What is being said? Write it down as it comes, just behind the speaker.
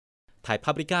ย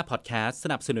Paprika Podcast ส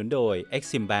นับสนุนโดย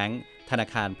Exim Bank ธนา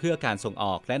คารเพื่อการส่งอ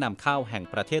อกและนำเข้าแห่ง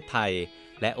ประเทศไทย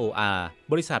และ OR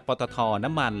บริษัทปตท.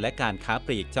น้ำมันและการค้าป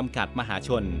ลีกจำกัดมหาช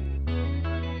น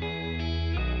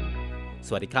ส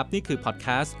วัสดีครับนี่คือพอดแค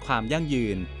สต์ความยั่งยื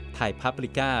นไทย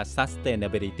Paprika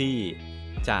Sustainability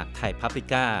จากไทย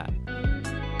Paprika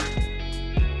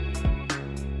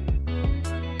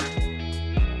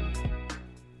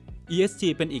ESG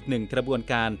เป็นอีกหนึ่งกระบวน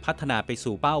การพัฒนาไป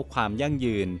สู่เป้าความยั่ง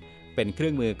ยืนเป็นเครื่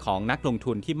องมือของนักลง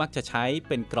ทุนที่มักจะใช้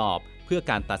เป็นกรอบเพื่อ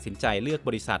การตัดสินใจเลือกบ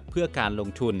ริษัทเพื่อการลง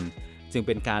ทุนจึงเ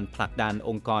ป็นการผลักดันอ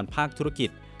งค์กรภาคธุรกิจ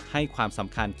ให้ความส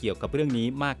ำคัญเกี่ยวกับเรื่องนี้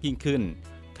มากยิ่งขึ้น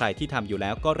ใครที่ทำอยู่แล้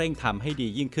วก็เร่งทำให้ดี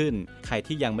ยิ่งขึ้นใคร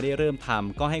ที่ยังไม่ได้เริ่มท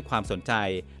ำก็ให้ความสนใจ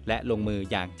และลงมือ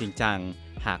อย่างจริงจัง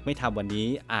หากไม่ทำวันนี้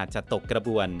อาจจะตกกระบ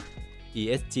วน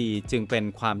ESG จึงเป็น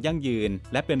ความยั่งยืน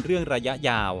และเป็นเรื่องระยะ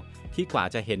ยาวที่กว่า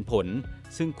จะเห็นผล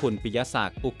ซึ่งคุณปิยศัก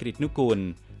ดิ์ อุกฤษนุกูล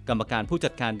กรรมการผู้จั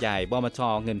ดการใหญ่บมจ.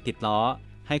เงินติดล้อ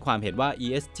ให้ความเห็นว่า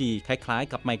ESG คล้าย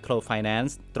ๆกับ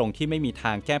Microfinance ตรงที่ไม่มีท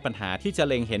างแก้ปัญหาที่จะ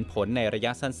เล็งเห็นผลในระย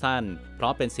ะสั้นๆเพรา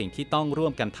ะเป็นสิ่งที่ต้องร่ว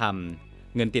มกันท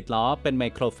ำเงินติดล้อเป็น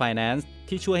Microfinance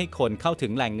ที่ช่วยให้คนเข้าถึ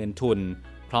งแหล่งเงินทุน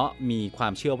เพราะมีควา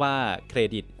มเชื่อว่าเคร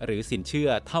ดิตหรือสินเชื่อ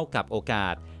เท่ากับโอกา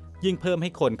สยิ่งเพิ่มให้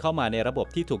คนเข้ามาในระบบ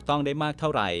ที่ถูกต้องได้มากเท่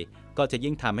าไหร่ก็จะ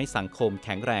ยิ่งทำให้สังคมแ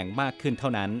ข็งแรงมากขึ้นเท่า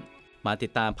นั้นมาติ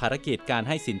ดตามภารกิจการใ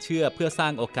ห้สินเชื่อเพื่อสร้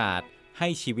างโอกาสให้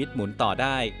ชีวิตหมุนต่อไ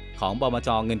ด้ของบมจ.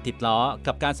เงินติดล้อ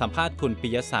กับการสัมภาษณ์คุณปิ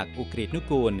ยศักดิ์ อุกฤษนุ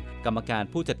กูลกรรมการ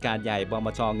ผู้จัดการใหญ่บม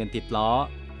จ.เงินติดล้อ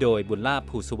โดยบุญลาภ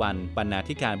ภูสุวรรณบรรณา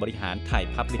ธิการบริหารไทย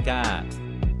Paprika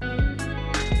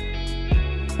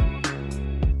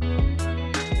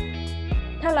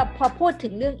ถ้าเราพอพูดถึ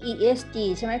งเรื่อง ESG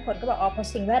ใช่ไหมคนก็บอกพอ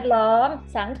สิ่งแวดล้อม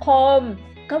สังคม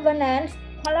governance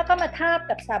พอแล้วก็มาทาบ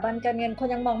กับสถาบันการเงินคน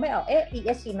ยังมองไม่ออก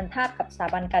ESG มันทาบกับสถา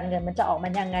บันการเงินมันจะออกมั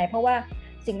นยังไงเพราะว่า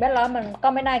สิ่งแวดล้อมมันก็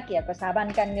ไม่น่าเกี่ยวกับสถาบัน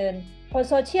การเงินพอ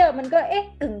โซเชียลมันก็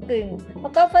กึ่งพอ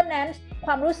governance ค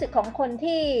วามรู้สึกของคน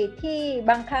ที่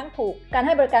บางครั้งถูกการใ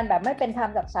ห้บริการแบบไม่เป็นธรรม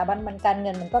กับสถาบันการเ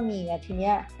งินมันก็มีไงทีเ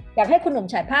นี้ยอยากให้คุณหนุ่ม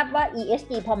ฉายภาพว่า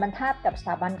ESG พอมันทาบกับสถ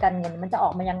าบันการเงินมันจะอ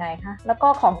อกมายังไงคะแล้วก็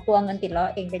ของตัวเงินติดล้อ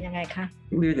เองเป็นยังไงคะ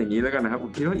เรียนอย่างนี้แล้วกันนะครับผ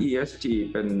มคิดว่า ESG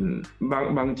เป็น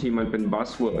บางทีมันเป็น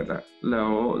buzzword อะแ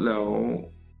ล้ว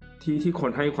ที่ค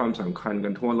นให้ความสำคัญกั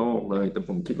นทั่วโลกเลยแต่ผ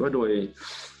มคิดว่าโดย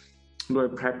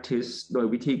practice โดย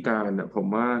วิธีการผม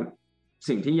ว่า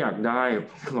สิ่งที่อยากได้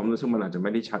ผมรู้สึกมันอาจจะไ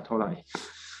ม่ได้ชัดเท่าไหร่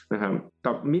นะครับ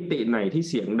กับมิติไหนที่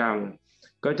เสียงดัง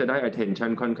ก็จะได้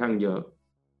attention ค่อนข้างเยอะ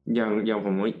อย่างผ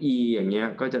มว่า E อย่างเงี้ย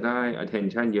ก็จะได้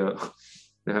attention เยอะ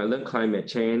นะฮะเรื่อง climate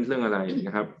change เรื่องอะไรน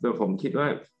ะครับโดยผมคิดว่า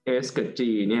S กับ G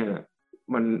เนี่ย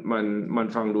มัน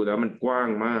ฟังดูแล้วมันกว้าง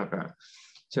มากอ่ะ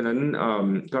ฉะนั้น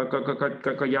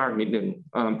ก็ยากนิดหนึ่ง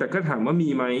แต่ก็ถามว่ามี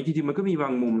ไหมจริงๆมันก็มีบา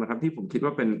งมุมนะครับที่ผมคิดว่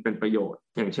าเป็นประโยชน์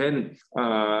อย่างเช่น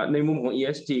ในมุมของ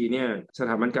ESG เนี่ยส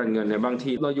ถาบันการเงินเนี่ยบาง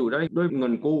ทีเราอยู่ได้ด้วยเงิ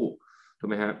นกู้ถูก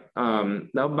ไหมครับ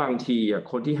แล้วบางที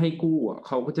คนที่ให้กู้เ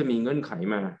ขาก็จะมีเงื่อนไข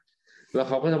มาแล้ว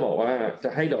เขาก็จะบอกว่าจะ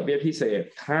ให้ดอกเบี้ยพิเศษ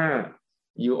ถ้า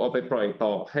อยู่เอาไปปล่อย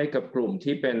ต่อให้กับกลุ่ม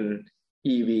ที่เป็น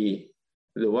EV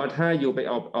หรือว่าถ้าอยู่ไป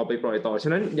เอาไปปล่อยต่อฉ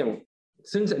ะนั้นอย่าง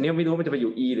ซึ่งอันนี้ไม่รู้ว่ามันจะไปอ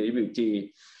ยู่ E หรืออยู่ G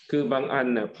คือบางอัน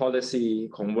น่ะ policy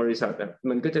ของบริษัท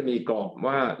มันก็จะมีกรอบ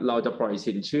ว่าเราจะปล่อย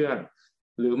สินเชื่อ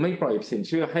หรือไม่ปล่อยสินเ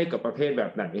ชื่อให้กับประเภทแบ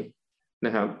บไหนน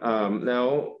ะครับแ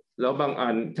ล้วบางอั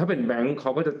นถ้าเป็นแบงค์เข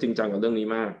าก็จะจริงจังกับเรื่องนี้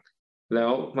มากแล้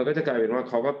วมันก็จะกลายเป็นว่า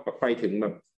เขาก็ไปถึงแบ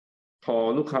บพอ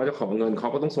ลูกค้าจะขอเงินเขา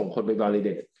ก็ต้องส่งคนไป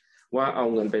validate ว่าเอา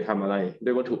เงินไปทำอะไรด้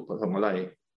วยวัตถุประสงค์อะไร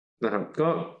นะครับก็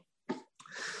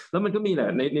แล้วมันก็มีแหละ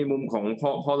ในมุมของ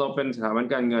พอเราเป็นสถาบัน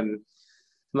การเงิน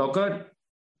เรา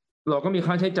ก็มี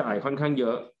ค่าใช้จ่ายค่อนข้างเย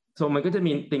อะมันก็จะ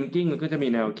มี thinking มันก็จะมี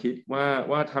แนวคิด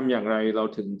ว่าทำอย่างไรเรา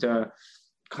ถึงจะ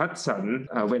คัดสรร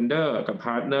vendor กับ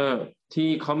partner ที่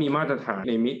เขามีมาตรฐาน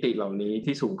ในมิติเหล่านี้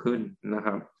ที่สูงขึ้นนะค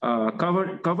รับ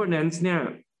governance เนี่ย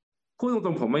พูดต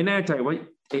รงๆผมไม่แน่ใจว่า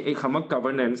ไอ้คำว่า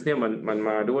governance เนี่ยมัน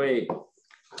มาด้วย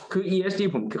คือ ESG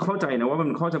ผมเข้าใจนะว่ามัน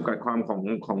ข้อจำกัดความ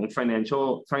ของ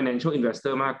financial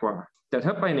investor มากกว่าแต่ถ้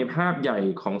าไปในภาพใหญ่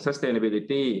ของ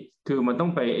sustainability คือมันต้อ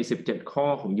งไปไอ้17ข้อ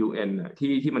ของ UN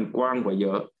ที่มันกว้างกว่าเย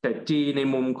อะแต่ G ใน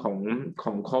มุมข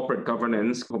อง corporate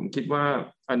governance ผมคิดว่า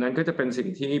อันนั้นก็จะเป็นสิ่ง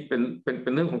ที่เป็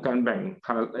นเรื่องของการแบ่ง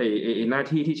หน้า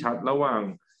ที่ที่ชัดระหว่า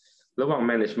ง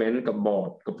management กับ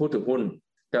board กับผู้ถือหุ้น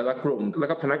แต่ละกลุ่มแล้ว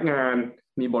ก็พนักงาน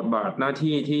มีบทบาทหน้า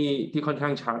ที่ที่ค่อนข้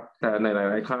างชัดแต่ในหล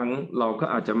ายๆครั้งเราก็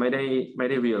อาจจะไม่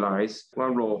ได้ realize ว่า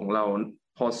role ของเรา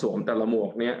พอสวมแต่ละหมว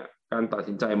กเนี้ยการตัด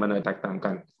สินใจมันแตกต่าง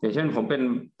กันอย่างเช่นผมเ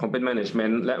ป็น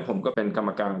management และผมก็เป็นกรรม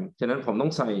การฉะนั้นผมต้อ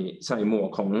งใส่หมวก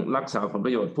ของรักษาผลป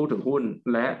ระโยชน์ผู้ถือหุ้น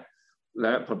แล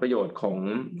ะผลประโยชน์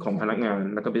ของพนักงาน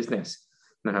แล้วก็ business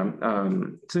นะครับ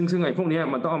ซึ่งไอ้พวกนี้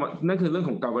มันต้องเอามานั่นคือเรื่อง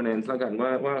ของ governance แล้วกัน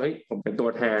ว่าเฮ้ยผมเป็นตัว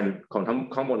แทนของทั้ง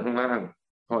ข้างบนข้างล่าง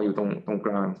พออยู่ตรงก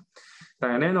ลางแ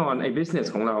ต่แน่นอนไอ้ business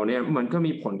ของเราเนี่ยมันก็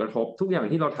มีผลกระทบทุกอย่าง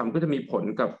ที่เราทำก็จะมีผล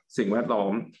กับสิ่งแวดล้อ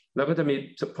มแล้วก็จะมี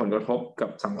ผลกระทบกับ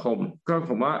สังคมก็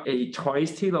ผมว่าไอ้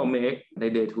choice ที่เรา make ใน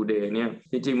day to day เนี่ย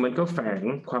จริงๆมันก็แฝง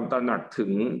ความตระหนักถึ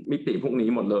งมิติพวกนี้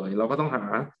หมดเลยเราก็ต้องหา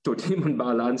จุดที่มันบา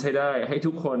ลานซ์ให้ได้ให้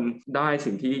ทุกคนได้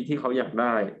สิ่งที่เขาอยากไ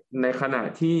ด้ในขณะ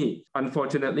ที่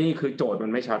unfortunately คือโจทย์มั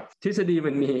นไม่ชัดทฤษฎี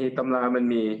มันมีตำรามัน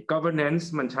มี governance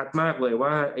มันชัดมากเลย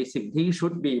ว่าไอ้สิ่งที่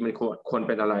should be มันควร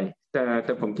เป็นอะไรแ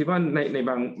ต่ผมคิดว่าใน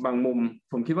บางมุม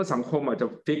ผมคิดว่าสังคมอาจจะ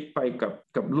ฟิกไป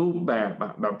กับรูปแบบอ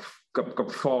ะแบบกับ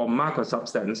ฟอร์มมากกว่า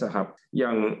substance ครับอย่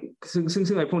าง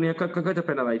ซึ่งไอ้พวกนี้ก็จะเ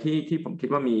ป็นอะไรที่ผมคิด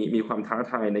ว่ามีความท้า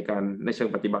ทายในเชิง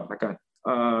ปฏิบัติละกัน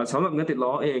สำหรับเงินติดล้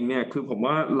อเองเนี่ยคือผม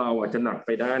ว่าเราอาจจะหนักไป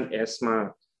ด้าน S มาก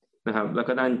นะครับแล้ว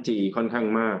ก็ด้าน G ค่อนข้าง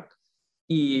มาก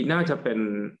E น่าจะเป็น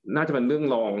เรื่อง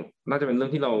รองน่าจะเป็นเรื่อ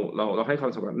งที่เราให้ควา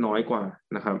มสำคัญน้อยกว่า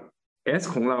นะครับS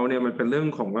ของเราเนี่ยมันเป็นเรื่อง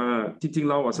ของว่าจริงๆ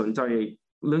เราสนใจ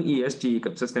เรื่อง ESG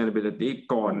กับ sustainability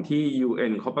ก่อนที่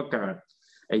UN เขาประกาศ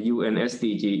ไอ้ UN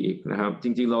SDG อีกนะครับจ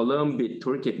ริงๆเราเริ่มบิดธุ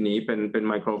รกิจนี้เป็น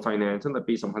microfinance ตั้งแต่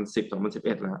ปี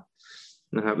 2010-2011 แล้ว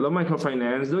นะครับแล้ว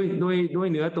microfinance ด้วย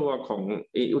เนื้อตัวของ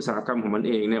อุตสาหกรรมของมัน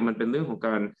เองเนี่ยมันเป็นเรื่องของก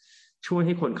ารช่วยใ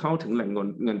ห้คนเข้าถึงแหล่ง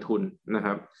เงินทุนนะค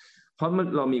รับเพราะ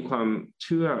เรามีความเ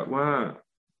ชื่อว่า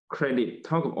เครดิตเ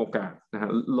ท่ากับโอกาสนะฮะ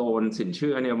โลนสินเ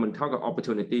ชื่อเนี่ยมันเท่ากับ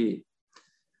opportunity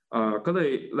ก็เลย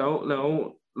แล้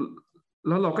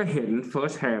วเราก็เห็น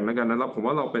first hand แล้วกันนะผม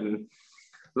ว่าเราเ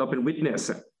ป็น witness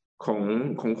ข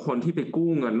องคนที่ไปกู้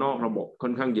เงินนอกระบบค่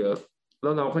อนข้างเยอะแล้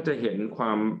วเราก็จะเห็นคว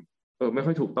ามไม่ค่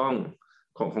อยถูกต้อง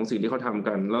ของสิ่งที่เขาทำ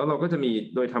กันแล้วเราก็จะมี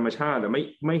โดยธรรมชาติแต่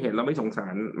ไม่เห็นแล้วไม่สงสา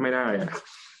รไม่ได้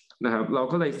นะครับเรา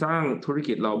ก็เลยสร้างธุร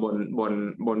กิจเรา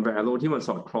บน value ที่มันส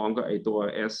อดคล้องกับไอ้ตัว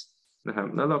S นะครับ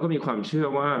แล้วเราก็มีความเชื่อ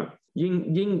ว่า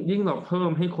ยิ่งเราเพิ่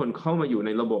มให้คนเข้ามาอยู่ใ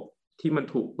นระบบที่มัน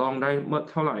ถูกต้องได้เมื่อ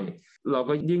เท่าไหร่เรา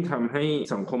ก็ยิ่งทำให้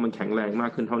สังคมมันแข็งแรงมา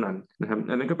กขึ้นเท่านั้นนะครับ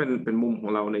อันนั้นก็เป็นมุมขอ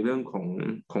งเราในเรื่อง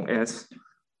ของ S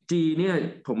G เนี่ย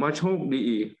ผมว่าโชคดี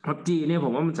เพราะ G เนี่ยผ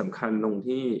มว่ามันสำคัญตรง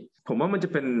ที่ผมว่ามันจะ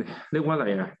เป็นเรียกว่าอะไร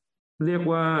อะเรียก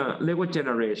ว่า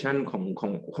generation ข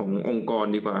ององค์กร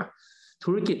ดีกว่า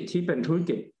ธุรกิจที่เป็นธุร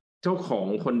กิจเจ้าของ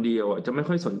คนเดียวจะไม่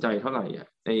ค่อยสนใจเท่าไหร่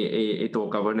ไอตัว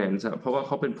governance เพราะว่าเข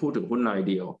าเป็นผู้ถือหุ้นราย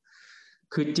เดียว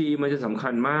คือ G มันจะสำ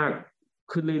คัญมาก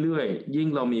ขึ้นเรื่อยๆยิ่ง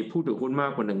เรามีผู้ถือหุ้นมา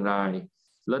กกว่า1 ราย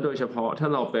แล้วโดยเฉพาะถ้า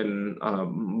เราเป็น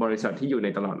บริษัทที่อยู่ใน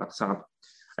ตลาดหลักทรัพย์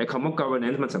ไอ้คำว่า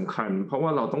governance มันสำคัญเพราะว่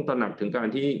าเราต้องตระหนักถึงการ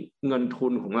ที่เงินทุ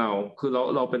นของเราคือ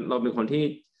เราเป็นคนที่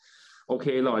โอเค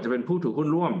เราอาจจะเป็นผู้ถือหุ้น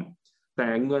ร่วมแต่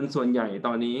เงินส่วนใหญ่ต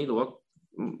อนนี้หรือว่า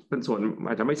เป็นส่วน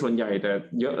อาจจะไม่ส่วนใหญ่แต่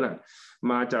เยอะแหละ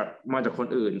มาจากคน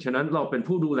อื่นฉะนั้นเราเป็น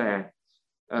ผู้ดูแล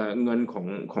เงินข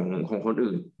องคน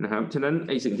อื่นนะครับฉะนั้นไ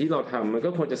อ้สิ่งที่เราทำมันก็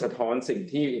ควรจะสะท้อนสิ่ง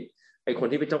ที่ไอ้คน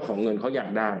ที่เป็นเจ้าของเงินเขาอยาก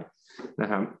ได้นะ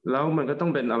ครับแล้วมันก็ต้อ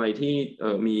งเป็นอะไรที่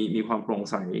มีความโปร่ง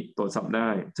ใสตรวจสอบได้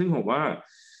ซึ่งผมว่า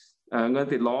เงิน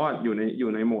ติดล้ออ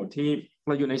ยู่ในโหมดที่เ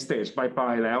ราอยู่ในสเตจปลา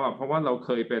ยๆแล้วเพราะว่าเราเค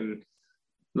ยเ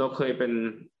ป็น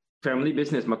family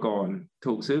business มาก่อน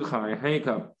ถูกซื้อขายให้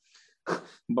กับ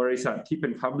บริษัทที่เป็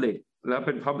น public แล้วเ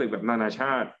ป็น public แบบนานาช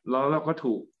าติแล้วเราก็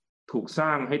ถูกสร้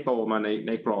างให้โตมาใ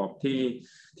นกรอบ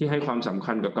ที่ให้ความสำ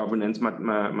คัญกับ governance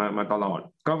มาตลอด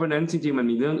governance จริงๆมัน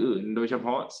มีเรื่องอื่นโดยเฉพ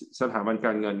าะสถาบันก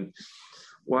ารเงิน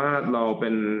ว่าเราเป็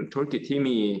นธุรกิจที่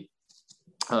มี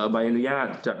ใบอนุญาต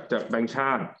จากแบงก์ช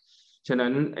าติฉะนั้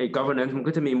นไอ้ governance มัน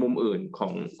ก็จะมีมุมอื่น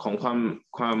ของค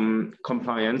วาม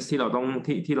compliance ที่เราต้อ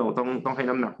งให้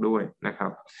น้ำหนักด้วยนะครั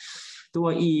บตัว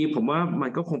E ผมว่ามั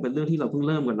นก็คงเป็นเรื่องที่เราเพิ่ง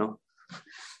เริ่มกันเนาะ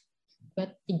ก็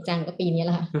จริงจังก็ปีนี้แ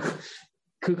หละ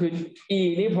คือ E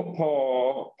นี่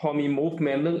พอมี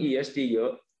movement เรื่อง ESG เยอ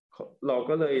ะเรา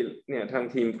ก็เลยเนี่ยทาง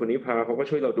ทีมคุณนิพาเขาก็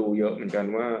ช่วยเราดูเยอะเหมือนกัน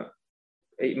ว่า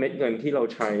ไอ้เม็ดเงินที่เรา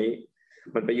ใช้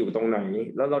มันไปอยู่ตรงไหน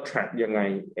แล้วเรา track ยังไง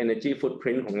energy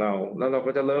footprint ของเราแล้วเรา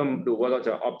ก็จะเริ่มดูว่าเราจ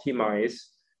ะ optimize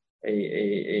ไ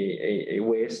อ้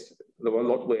waste หรือว่า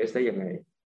ลด waste ได้ยังไง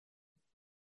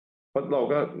เพราะเรา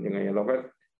ก็ยังไงเรา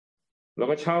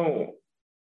ก็เช่า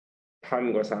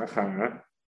1,000 กว่าสาขา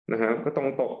นะครับก็ต้อง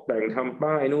ตกแต่งทำ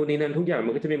ป้ายนู่นนี่นั่นทุกอย่าง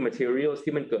มันก็จะมี materials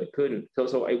ที่มันเกิดขึ้น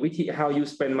so ไอ้วิธี how you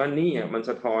spend money มัน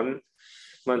สะท้อน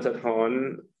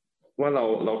ว่าเ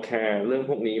ราแคร์เรื่อง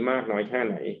พวกนี้มากน้อยแค่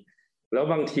ไหนแล้ว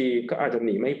บางทีก็อาจจะห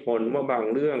นีไม่พ้นว่าบาง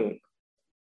เรื่อง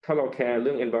ถ้าเราแคร์เ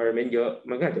รื่อง environment เยอะ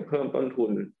มันก็อาจจะเพิ่มต้นทุ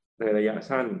นในระยะ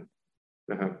สั้น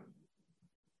นะครับ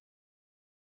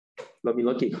เรามีร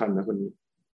ถกี่คันนะคนนี้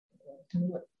ทั้ง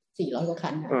หมด400 กว่าคั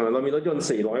นเรามีรถยนต์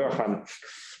400 กว่าคัน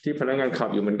ที่พนักงานขับ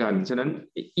อยู่เหมือนกันฉะนั้น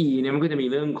E เนี่ยมันก็จะมี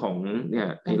เรื่องของเนี่ย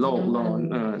โลกร้อน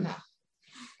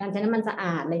การใช้น้ำมันสะอ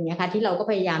าดอะไรเงี้ยค่ะที่เราก็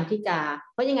พยายามที่จะ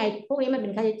เพราะยังไงพวกนี้มันเป็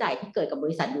นค่าใช้จ่ายที่เกิดกับบ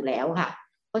ริษัทอยู่แล้วค่ะ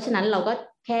เพราะฉะนั้นเราก็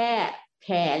แค่แค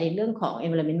ร์ในเรื่องของ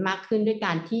environment มากขึ้นด้วยก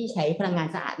ารที่ใช้พลังงาน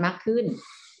สะอาดมากขึ้น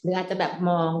หรืออาจจะแบบ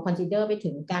มอง consider ไปถึ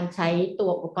งการใช้ตั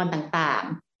วอุปกรณ์ต่าง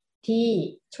ๆที่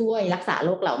ช่วยรักษาโร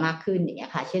คเรามากขึ้นอย่างเงี้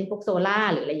ยค่ะเช่นพวกโซล่า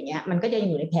หรืออะไรอย่างเงี้ยมันก็ยัง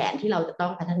อยู่ในแผนที่เราจะต้อ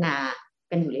งพัฒนา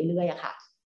กันอยู่เรื่อยๆอะค่ะ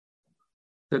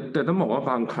แต่ต้องบอกว่า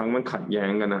บางครั้งมันขัดแย้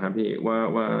งกันนะครับพี่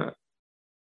ว่า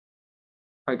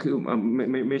คือ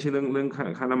ไม่ใช่เรื่อง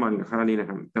ค่าน้ำมันกับค่านี้นะ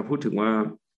ครับแต่พูดถึงว่า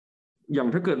อย่าง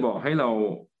ถ้าเกิดบอกให้เรา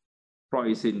ปล่อย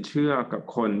สินเชื่อกับ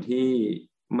คนที่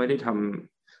ไม่ได้ท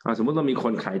ำสมมติเรามีค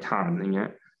นขายถ่านอย่างเงี้ย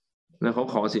แล้วเขา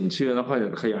ขอสินเชื่อแล้วเขาจะ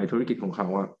ขยายธุรกิจของเขา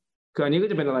อะคืออันนี้ก็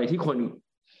จะเป็นอะไรที่คน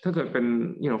ถ้าเกิดเป็น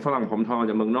ฝรั่งผมทอง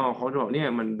จากเมืองนอกเขาจะบอกเนี่ย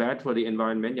มัน bad for the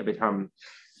environment อย่าไปท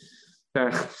ำ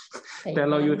แต่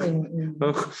เราอยู่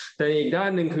แต่อีกด้า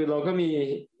นหนึ่งคือเราก็มี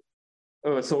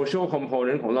social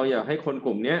component ของเราอยากให้คนก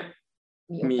ลุ่มนี้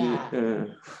มี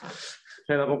ไ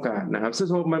ด้รับโอกาสนะครับซึ่ง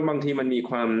บางทีมันมี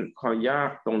ความยาก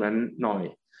ตรงนั้นหน่อย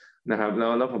นะครับ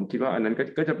แล้วผมคิดว่าอันนั้น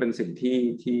ก็จะเป็นสิ่งที่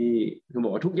คือบอ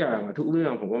กว่าทุกอย่างทุกเรื่อ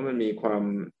งผมว่ามันมีความ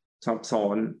ซับซ้อ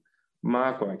นมา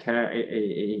กกว่าแค่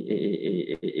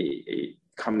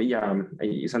คำนิยาม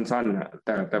สั้นๆนะ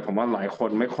แต่ผมว่าหลายคน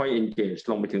ไม่ค่อย engage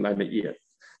ลงไปถึงรายละเอียด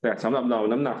แต่สำหรับเรา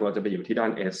น้ำหนักเราจะไปอยู่ที่ด้า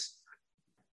น S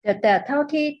แต่เท่า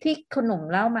ที่คุณหนุ่ม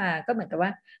เล่ามาก็เหมือนกับว่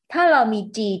าถ้าเรามี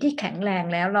G ที่แข็งแรง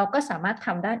แล้วเราก็สามารถท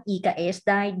ำด้าน E กับ S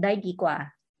ได้ดีกว่า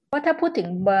เพราะถ้าพูดถึง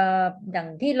อย่าง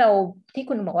ที่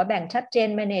คุณบอกว่าแบ่งชัดเจน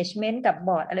management กับบ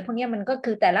อร์ดอะไรพวกนี้มันก็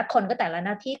คือแต่ละคนก็แต่ละห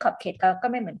น้าที่ขอบเขตก็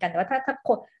ไม่เหมือนกันแต่ว่าถ้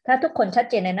าทุกคนชัด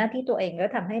เจนในหน้าที่ตัวเองแล้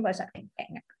วทำให้บริษัทแข็งแกร่ง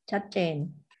ชัดเจน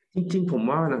จริงๆผม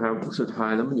ว่านะครับสุดท้า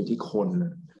ยแล้วมันอยู่ที่คนน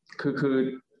ะคือ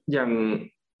อย่าง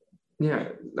เนี่ย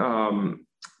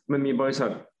มันมีบริษั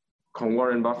ทของ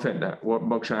Warren Buffett อะ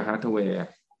Berkshire Hathaway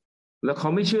แล้วเขา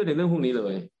ไม่เชื่อในเรื่องพวกนี้เล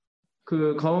ยคือ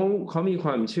เขามีคว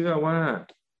ามเชื่อว่า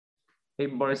ไอ้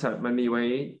บริษัทมันมี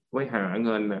ไว้หาเ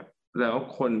งินน่ะแล้ว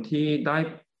คนที่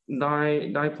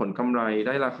ได้ผลกำไรไ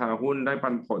ด้ราคาหุ้นได้ปั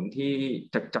นผลที่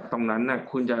จากตรงนั้นน่ะ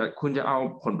คุณจะเอา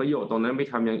ผลประโยชน์ตรงนั้นไป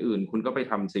ทำอย่างอื่นคุณก็ไป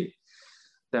ทำสิ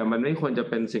แต่มันไม่ควรจะ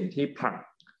เป็นสิ่งที่ผลัก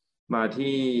มา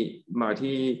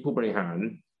ที่ผู้บริหาร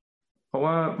เพราะ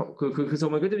ว่าคือสม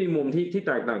มติก็จะมีมุมที่แ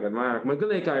ตกต่างกันมากมันก็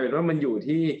เลยกลายเป็นว่ามันอยู่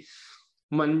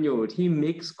ที่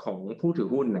มิกซ์ของผู้ถือ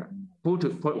หุ้นน่ะ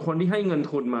คนที่ให้เงิน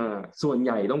ทุนมาส่วนใ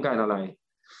หญ่ต้องการอะไร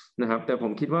นะครับแต่ผ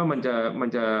มคิดว่ามัน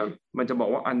จะบอก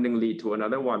ว่าอันหนึ่ง lead to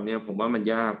another one เนี่ยผมว่ามัน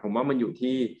ยากผมว่ามันอยู่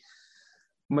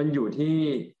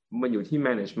ที่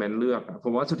management เลือกผ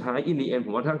มว่าสุดท้าย in the end ผ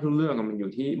มว่าถ้าทุกเรื่องมันอ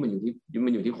ยู่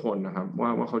ที่คนนะครับ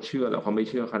ว่าเขาเชื่อแล้วเขาไม่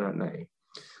เชื่อขนาดไหน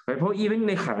เพราะ even ใ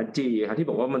นขา G ครับที่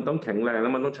บอกว่ามันต้องแข็งแรงแล้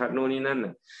วมันต้องชัดโน่นนี่นั่นน่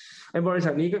ะไอ้บริษั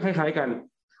ทนี้ก็คล้ายๆกัน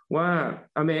ว่า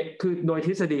คือโดยท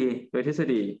ฤษ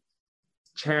ฎี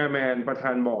chairman ประธ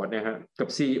านบอร์ดเนี่ยฮะกับ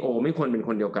CEO ไม่ควรเป็นค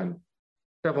นเดียวกัน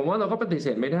แต่ผมว่าเราก็ปฏิเส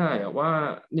ธไม่ได้ว่า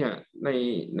เนี่ย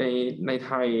ในไ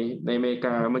ทยในอเมริก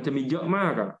ามันจะมีเยอะมา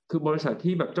กคือบริษัท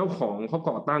ที่แบบเจ้าของเขา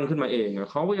ก่อตั้งขึ้นมาเอง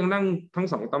เขาก็ยังนั่งทั้ง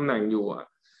สองตำแหน่งอยู่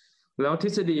แล้วทฤ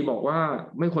ษฎีบอกว่า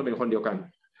ไม่ควรเป็นคนเดียวกัน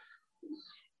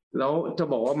แล้วจะ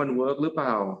บอกว่ามันเวิร์กหรือเป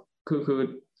ล่าคือ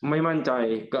ไม่มั่นใจ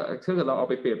ก็ถ้าเกิดเราเอา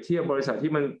ไปเปรียบเทียบบริษัท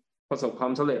ที่มันประสบควา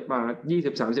มสำเร็จมา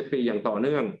 20-30 ปีอย่างต่อเ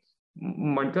นื่อง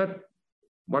มันก็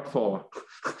what for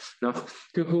เนาะ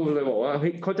คือครูเลยบอกว่าเฮ้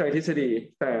ยเข้าใจทฤษฎี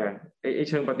แต่ไอ้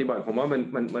เชิงปฏิบัติผมว่า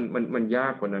มันยา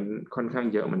กกว่านั้นค่อนข้าง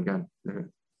เยอะเหมือนกันนะครับ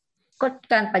ก็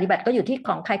การปฏิบัติก็อยู่ที่ข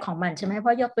องใครของมันใช่ไหมเพรา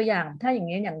ะยกตัวอย่างถ้าอย่าง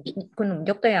นี้อย่างคุณหนุ่ม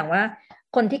ยกตัวอย่างว่า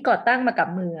คนที่ก่อตั้งมากับ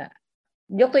มือ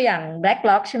ยกตัวอย่าง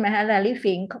BlackRock ใช่ไหมฮะ Larry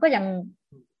Fink เขาก็ยัง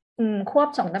ควบ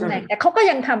2 ตำแหน่งแต่เขาก็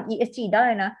ยังทำ ESG ได้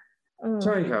นะใ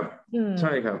ช่ครับใ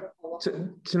ช่ครับ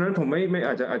ฉะนั้นผมไม่อ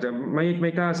าจจะไ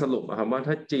ม่กล้าสรุปครับว่า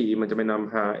ถ้า G มันจะไปน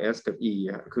ำพา S กับ E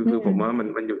คือผมว่า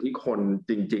มันอยู่ที่คน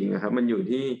จริงๆนะครับมันอยู่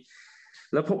ที่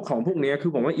แล้วของพวกนี้คื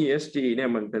อผมว่า ESG เนี่ย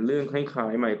มันเป็นเรื่องคล้า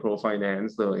ยๆ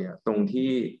microfinance เลยตรง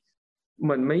ที่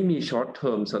มันไม่มี short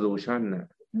term solution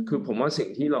คือผมว่าสิ่ง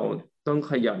ที่เราต้อง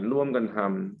ขยันร่วมกันท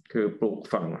ำคือปลูก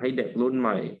ฝังให้เด็กรุ่นให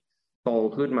ม่โต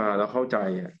ขึ้นมาแล้วเข้าใจ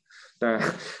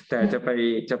แต่จะ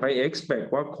ไป expect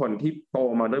ว่าคนที่โต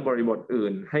มาด้วยบริบทอื่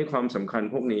นให้ความสำคัญ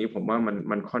พวกนี้ผมว่า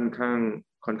มันค่อน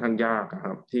ข้างยากค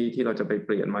รับที่เราจะไปเป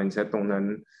ลี่ยน mindset ตรงนั้น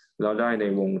แล้วได้ใน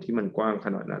วงที่มันกว้างข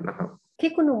นาดนั้นนะครับ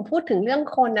ที่คุณหนุ่มพูดถึงเรื่อง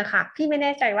คนนะคะพี่ไม่แ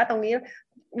น่ใจว่าตรงนี้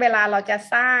เวลาเราจะ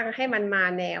สร้างให้มันมา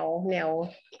แนว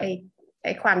ไ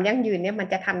อ้ความยั่งยืนเนี่ยมัน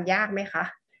จะทำยากไหมคะ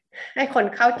ให้คน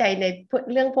เข้าใจใน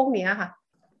เรื่องพวกนี้ค่ะ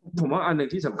ผมว่าอันหนึ่ง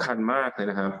ที่สำคัญมากเลย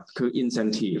นะครับคือ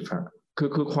incentive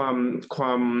คือค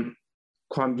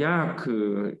วามยากคือ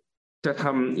จะท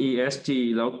ำ ESG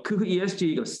แล้วคือ ESG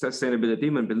กับ sustainability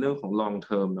มันเป็นเรื่องของ long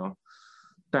term เนาะ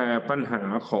แต่ปัญหา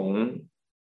ขอ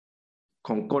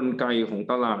งกลไกของ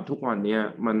ตลาดทุกวันนี้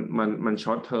มัน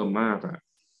ช็อตเทอมมากอะ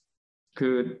คื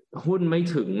อหุ้นไม่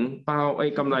ถึงเป้า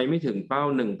กำไรไม่ถึงเป้า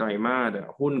1 ไตรมาสอะ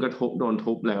หุ้นก็โดน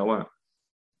ทุบแล้วอะ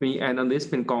มี analyst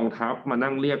เป็นกองทัพมา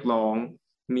นั่งเรียกร้อง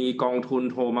มีกองทุน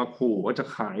โทรมาขู่ว่าจะ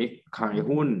ขาย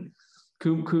หุ้น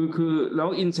คือแล้ว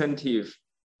incentive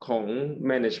ของ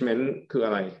management คืออ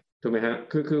ะไรถูกไหมฮะ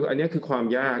คืออันนี้คือความ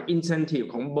ยาก incentive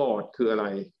ของ board คืออะไร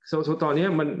so ตอนนี้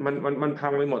มันพั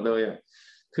งไปหมดเลยอ่ะ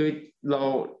คือเ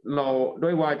ราด้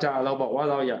วยวาจาเราบอกว่า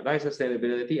เราอยากได้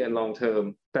sustainability and long term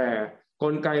แต่ก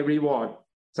ลไก reward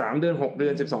 3 เดือน 6 เดื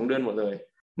อน 12 เดือนหมดเลย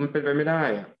มันเป็นไปไม่ได้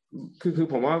อ่ะคือ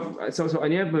ผมว่าso อั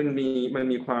นนี้มัน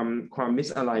มีความ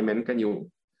misalignment กันอยู่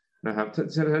นะครับ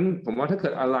ฉะนั้นผมว่าถ้าเกิ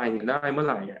ด align ได้เมื่อ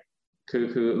ไหร่อ่ะ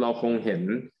คือเราคงเห็น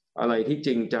อะไรที่จ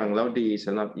ริงจังแล้วดีส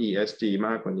ำหรับ ESG ม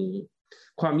ากกว่านี้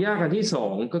ความยากอันที่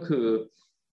2ก็คือ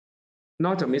น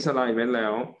อกจาก misalignment แล้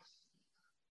ว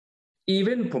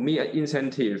even ผมมี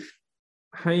incentive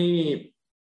ให้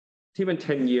ที่เป็น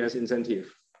10 years incentive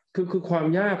คือความ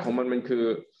ยากของมันคือ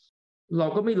เรา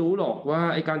ก็ไม่รู้หรอกว่า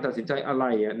ไอ้การตัดสินใจอะไร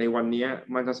อ่ะในวันนี้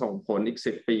มันจะส่งผลอีก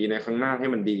10 ปีในข้างหน้าให้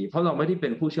มันดีเพราะเราไม่ได้เป็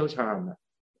นผู้เชี่ยวชาญ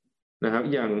นะครับ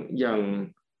อย่าง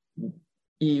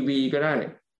EV ก็ได้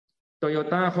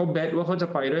Toyota เขาเบทว่าเขาจะ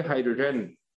ไปด้วยไฮโดรเจน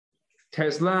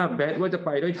Tesla เบทว่าจะไป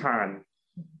ด้วยถ่าน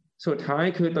สุดท้าย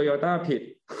คือ Toyota ผิด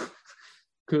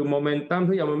คือโมเมนตัม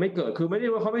ทุกอย่างมันไม่เกิดคือไม่ได้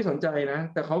ว่าเขาไม่สนใจนะ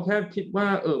แต่เขาแค่คิดว่า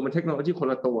มันเทคโนโลยีคน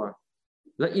ละตัว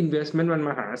และ investment มัน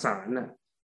มหาศาลนะ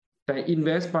แต่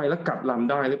invest ไปแล้วกลับล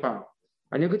ำได้หรือเปล่า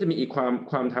อันนี้ก็จะมีอีก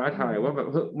ความท้าทายว่าแบบ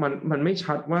มันไม่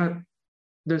ชัดว่า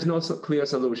there's no clear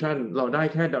solution เราได้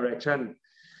แค่ direction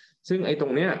ซึ่งไอ้ตร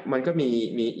งเนี้ยมันก็มี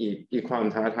อีกความ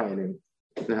ท้าทายหนึ่ง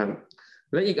นะครับ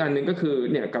และอีกอันหนึ่งก็คือ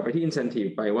เนี่ยกลับไปที่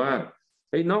incentive ไปว่า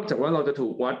นอกจากว่าเราจะถู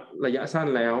กวัดระยะสั้น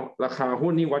แล้วราคา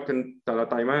หุ้นนี่วัดกันแต่ละ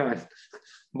ไตรมาส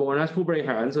โบนัสผู้บริ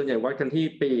หารส่วนใหญ่วัดกันที่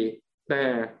ปีแต่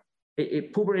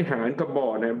ผู้บริหารกับบอ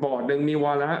ร์ดเนี่ยบอร์ดหนึ่งมีว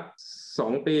าระ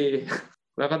2 ปี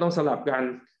แล้วก็ต้องสลับกัน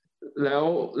แ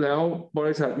ล้วบ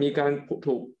ริษัทมีการ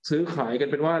ถูกซื้อขายกัน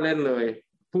เป็นว่าเล่นเลย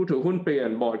ผู้ถือหุ้นเปลี่ยน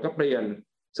บอร์ดก็เปลี่ยน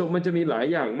มันจะมีหลาย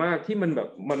อย่างมากที่มันแบบ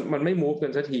มันไม่ move กั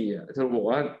นสักทีอ่ะเราบอก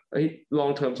ว่า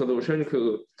long term solution คือ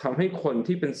ทำให้คน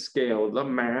ที่เป็น scale และ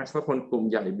mass และคนกลุ่ม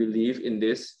ใหญ่ believe in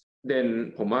this then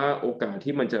ผมว่าโอกาส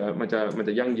ที่มันจ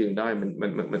ะยั่งยืนได้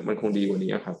มันคงดีกว่า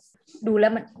นี้ครับดูแล้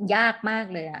วมันยากมาก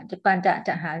เลยอ่ะการจ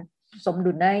ะหาสม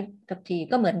ดุลได้สักที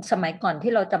ก็เหมือนสมัยก่อน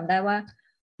ที่เราจำได้ว่า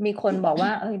มีคนบอกว่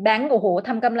าแบงก์โอ้โหท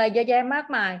ำกำไรเยอะแยะมาก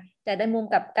มายแต่ในมุม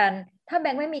กลับกันถ้าแบ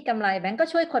งก์ไม่มีกำไรแบงก์ก็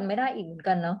ช่วยคนไม่ได้อีกเหมือน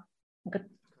กันเนาะ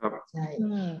ครับใช่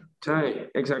ใช่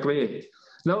exactly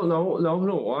แล้ว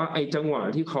บอกว่าไอ้จังหวะ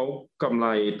ที่เขากำไร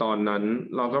ตอนนั้น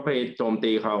เราก็ไปโจม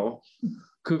ตีเขา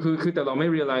คือแต่เราไม่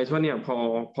realize ว่าเนี่ย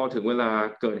พอถึงเวลา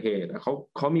เกิดเหตุ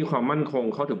เขามีความมั่นคง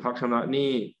เขาถึงพักชำระห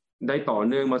นี้ได้ต่อ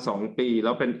เนื่องมา2 ปีแ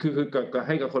ล้วเป็นคือใ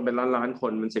ห้กับคนเป็นล้านค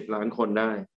นมัน10 ล้านคนไ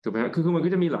ด้ถูกไหมครับคือมันก็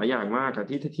จะมีหลายอย่างมากอะ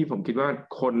ที่ผมคิดว่า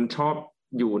คนชอบ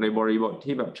อยู่ในบริบท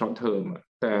ที่แบบ short term อะ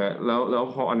แต่แล้ว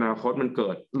พออนาคตมันเกิ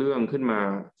ดเรื่องขึ้นมา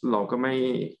เราก็ไม่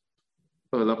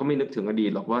นึกถึงอดี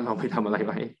ตหรอกว่าเราไปทำอะไรไ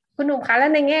ว้คุณหนุ่มคะแล้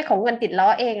วในแง่ของเงินติดล้อ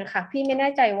เองอะค่ะพี่ไม่แน่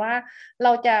ใจว่าเร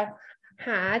าจะห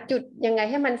าจุดยังไง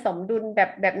ให้มันสมดุล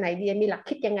แบบไหนดีมีหลัก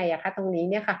คิดยังไงอะคะตรงนี้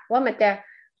เนี่ยค่ะว่ามัน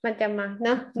จะมาเน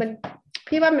าะมัน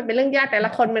พี่ว่ามันเป็นเรื่องยากแต่ละ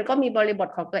คนมันก็มีบริบท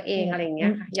ของตัวเองอะไรอย่างเงี้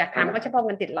ยค่ะอยากถามก็เฉพาะเ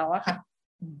งินติดล้อค่ะ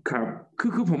ครับ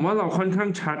คือผมว่าเราค่อนข้าง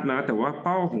ชัดนะแต่ว่าเ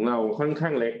ป้าของเราค่อนข้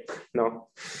างเล็กเนาะ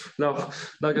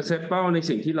เราจะเซตเป้าใน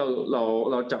สิ่งที่เ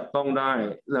ราจับต้องได้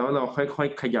แล้วเราค่อย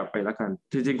ๆขยับไปแล้วกัน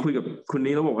จริงๆคุยกับคุณ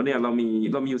นี้เราบอกว่าเนี่ยเรามี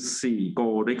อยู่4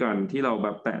 goal ด้วยกันที่เราแบ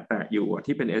บแตะอยู่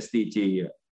ที่เป็น SDG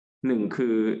 1คื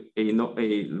อ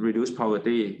reduce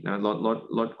poverty นะ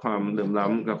ลดความเหลื่อมล้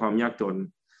ำกับความยากจน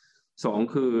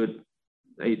2คือ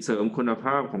เสริมคุณภ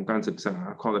าพของการศึกษา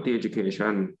quality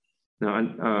education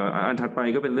อันถัดไป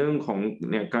ก็เป็นเรื่องของ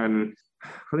เนี่ยการ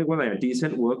เขาเรียกว่าอะไร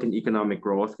decent work and economic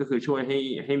growth ก็คือช่วย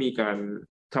ให้มีการ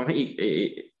ทำให้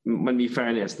มันมี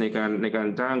fairness ในการ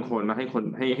จ้างคนและให้คน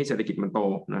ให้เศรษฐกิจมันโต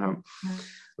นะครับ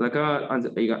แล้วก็อั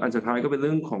นสุดท้ายก็เป็นเ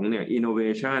รื่องของเนี่ย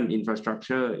innovation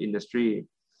infrastructure industry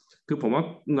คือผมว่า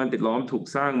เงินติดล้อมถูก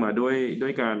สร้างมาด้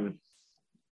วยการ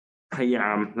พยายา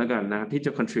มแล้วกันนะที่จ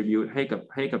ะ contribute ใ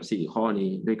ห้กับ4 ข้อ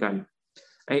นี้ด้วยกัน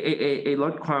ล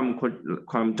ดค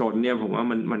วามจนเนี่ยผมว่า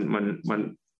มัน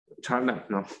ชัด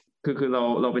เนาะคือเ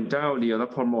ราเป็นเจ้าเดียวแล้ว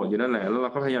โปรโมทอยู่นั่นแหละแล้วเรา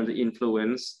ก็พยายามจะ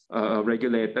influence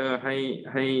regulator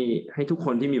ให้ทุกค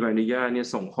นที่มีใบอนุญาตเนี่ย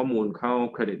ส่งข้อมูลเข้า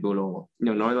credit bureau อ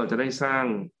ย่างน้อยเราจะได้สร้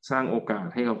างโอกาส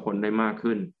ให้กับคนได้มาก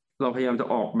ขึ้นเราพยายามจะ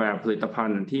ออกแบบผลิตภั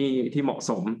ณฑ์ที่เหมาะ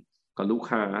สมกับลูก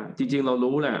ค้าจริงๆเรา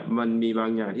รู้แหละมันมีบา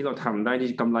งอย่างที่เราทำได้ที่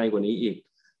กำไรกว่านี้อีก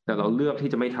แต่เราเลือก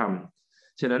ที่จะไม่ท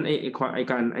ำฉะนั้นไอ้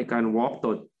การ walk ตั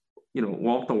ว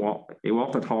walk the walk walk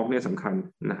the talk เนี่ยสำคัญ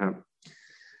นะครับ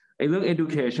ไอ้เรื่อง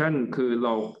education คือเร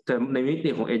าจะในมิติ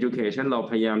ของ education เรา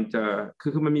พยายามจะคื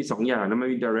อมันมี2อย่างนะมัน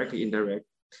มี direct กับ indirect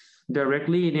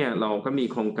directly เนี่ยเราก็มี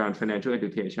โครงการ financial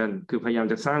education คือพยายาม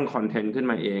จะสร้าง content ขึ้น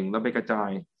มาเองแล้วไปกระจา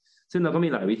ยซึ่งเราก็มี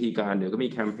หลายวิธีการเดี๋ยวก็มี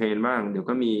แคมเปญบ้างเดี๋ยว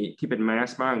ก็มีที่เป็น mass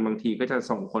บ้างบางทีก็จะ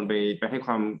ส่งคนไปให้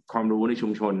ความรู้ในชุ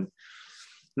มชน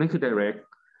นั่นคือ direct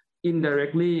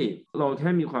indirectly เราแค่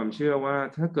มีความเชื่อว่า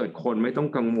ถ้าเกิดคนไม่ต้อง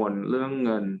กังวลเรื่องเ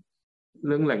งินเ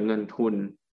รื่องแหล่งเงินทุน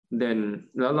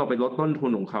แล้วเราไปลดต้นทุ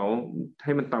นของเขาใ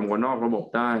ห้มันต่ำกว่านอกระบบ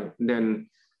ได้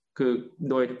คือ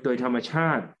โดยธรรมชา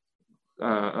ติ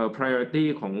priority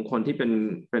ของคนที่เป็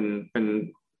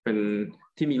น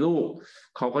ที่มีลูก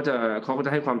เขาก็จ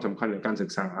ะให้ความสำคัญกับการศึ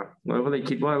กษาเราก็เลย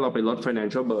คิดว่าเราไปลด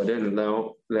financial burden แ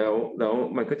ล้ว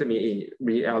มันก็จะมี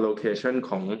reallocation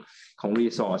ของ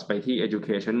resource ไปที่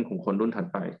education ของคนรุ่นถัด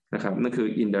ไปนะครับนั่นคือ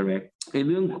indirect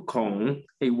เรื่องของ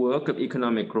work กับ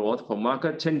economic growth ผมว่าก็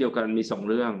เช่นเดียวกันมี2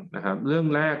เรื่องนะครับเรื่อง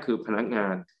แรกคือพนักงา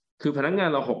น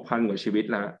เรา 6,000 กว่าชีวิต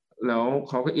แล้ว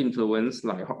เขาก็ influence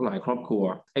หลายครอบครัว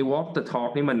walk the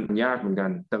talk นี่มันยากเหมือนกั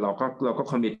นแต่เราก็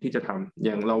commit ที่จะทำอ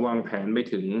ย่างเราวางแผนไป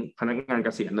ถึงพนักงานเก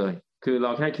ษียณเลยคือเร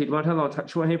าแค่คิดว่าถ้าเรา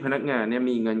ช่วยให้พนักงานเนี่ย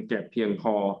มีเงินเก็บเพียงพ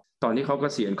อตอนที่เขาเก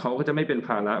ษียณเขาก็จะไม่เป็นภ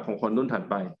าระของคนรุ่นถัด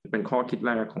ไปเป็นข้อคิดแ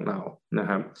รกของเรานะ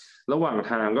ครับระหว่าง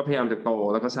ทางก็พยายามจะโต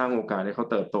แล้วก็สร้างโอกาสให้เขา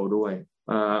เติบโตด้วย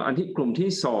อันที่กลุ่มที่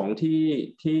2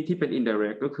ที่เป็น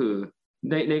indirect ก็คือ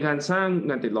ในการสร้าง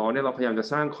งานติดล้อเนี่ยเราพยายามจะ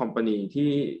สร้างคอมพานี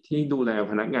ที่ดูแล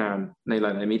พนักงานในหล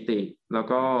ายๆมิติแล้ว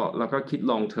ก็คิด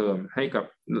long term ให้กับ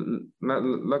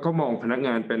แล้วก็มองพนักง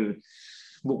านเป็น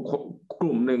บุคคลก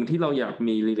ลุ่มหนึ่งที่เราอยาก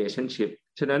มี relationship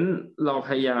ฉะนั้นเราพ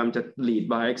ยายามจะ lead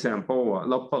by example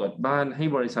เราเปิดบ้านให้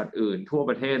บริษัทอื่นทั่ว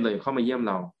ประเทศเลยเข้ามาเยี่ยม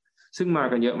เราซึ่งมา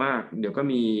กันเยอะมากเดี๋ยวก็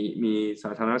มีส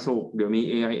าธารณสุขเดี๋ยวมี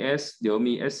AIS เดี๋ยว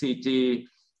มี SCG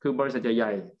คือบริษัทให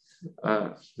ญ่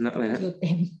อะไรนะ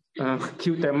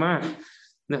คิวเต็มมาก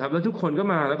นะครับแล้วทุกคนก็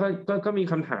มาแล้วก็มี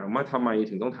คำถามว่าทำไม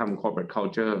ถึงต้องทำ corporate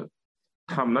culture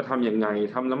ทำแล้วทำยังไง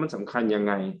ทำแล้วมันสำคัญยัง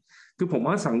ไงคือผม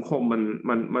ว่าสังคม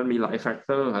มันมีหลายแฟกเ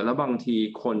ตอร์แล้วบางที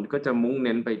คนก็จะมุ่งเ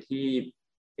น้นไปที่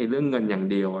เรื่องเงินอย่าง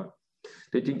เดียว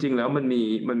แต่จริงๆแล้วมัน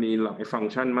มีหลายฟังก์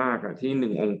ชันมากที่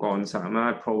1องค์กรสามา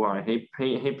รถ provide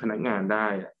ให้พนักงานได้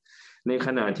ในข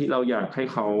ณะที่เราอยากให้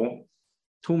เขา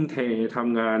ทุ่มเทท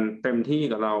ำงานเต็มที่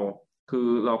กับเราคือ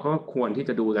เราก็ควรที่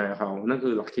จะดูแลเขานั่น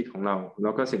คือหลักคิดของเราแล้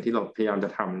วก็สิ่งที่เราพยายามจะ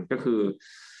ทำก็คือ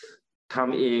ท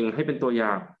ำเองให้เป็นตัวอ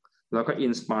ย่างแล้วก็อิ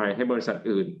นสไปร์ให้บริษัท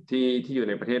อื่นที่อยู่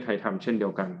ในประเทศไทยทำเช่นเดี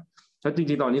ยวกันแล้วจ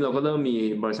ริงๆตอนนี้เราก็เริ่มมี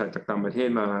บริษัทจากต่างประเทศ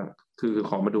มาคือ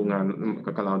ขอมาดูงาน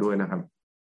กับเราด้วยนะครับ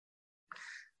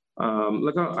แ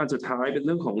ล้วก็อันสุดท้ายเป็นเ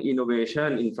รื่องของ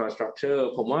innovation infrastructure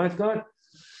ผมว่า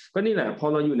ก็นี่แหละพอ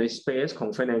เราอยู่ใน space ของ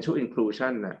financial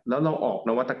inclusion แล้วเราออก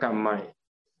นวัตกรรมใหม่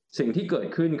สิ่งที่เกิด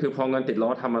ขึ้นคือพอเงินติดล้อ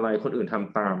ทำอะไรคนอื่นท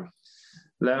ำตาม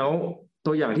แล้ว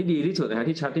ตัวอย่างที่ดีที่สุด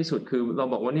ที่ชัดที่สุดคือเรา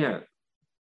บอกว่าเนี่ย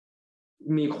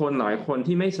มีคนหลายคน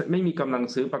ที่ไม่มีกำลัง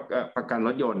ซื้อประกันร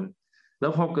ถยนต์แล้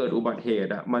วพอเกิดอุบัติเห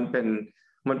ตุมันเ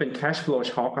ป็น cash flow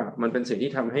shock มันเป็นสิ่ง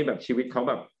ที่ทำให้แบบชีวิตเขา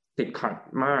แบบติดขัด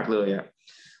มากเลย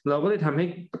เราก็เลยทำให้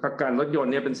ประกันรถยน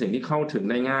ต์เนี่ยเป็นสิ่งที่เข้าถึง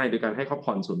ได้ง่ายโดยการให้เขา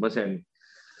ผ่อน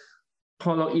 0%พ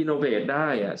อเรา innovate ได้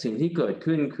สิ่งที่เกิด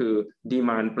ขึ้นคือ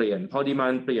demand เปลี่ยนพอ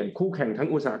demand เปลี่ยนคู่แข่งทั้ง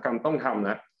อุตสาหกรรมต้องทำน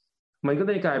ะมันก็เ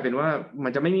ลยกลายเป็นว่ามั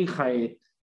นจะไม่มีใคร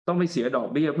ต้องไปเสียดอก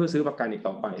เบี้ยเพื่อซื้อประกันอีก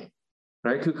ต่อไป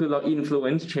คือเรา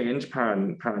influence change ผ่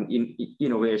าน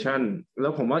innovation แล้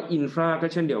วผมว่า infra ก็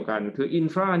เช่นเดียวกันคือ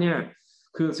infra เนี่ย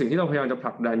คือสิ่งที่เราพยายามจะผ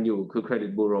ลักดันอยู่คือ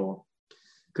credit bureau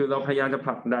คือเราพยายามจะผ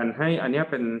ลักดันให้อันนี้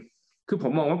เป็นคือผ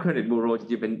มมองว่า credit bureau จ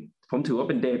ริงๆเป็นผมถือว่า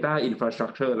เป็น data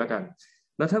infrastructure แล้วกัน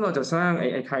แล้วถ้าเราจะสร้างไ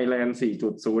อ้ Thailand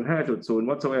 4.0 5.0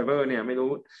 whatsoever เนี่ยไม่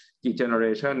รู้กี่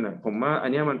generation ผมว่าอั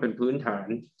นนี้มันเป็นพื้นฐาน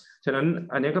ฉะนั้น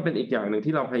อันนี้ก็เป็นอีกอย่างหนึ่ง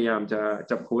ที่เราพยายาม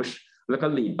จะ push แล้วก็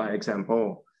lead by example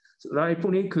แล้วไอ้พว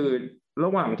กนี้คือร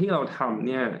ะหว่างที่เราทำ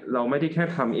เนี่ยเราไม่ได้แค่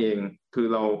ทำเองคือ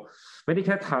เราไม่ได้แ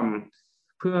ค่ท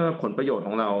ำเพื่อผลประโยชน์ข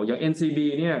องเราอย่าง NCB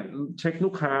เนี่ยเช็คลู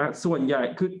กค้าส่วนใหญ่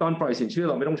คือตอนปล่อยสินเชื่อ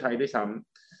เราไม่ต้องใช้ด้วยซ้ำ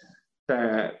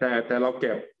แต่เราเ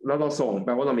ก็บแล้วเราส่งแป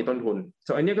ลว่าเรามีต้นทุน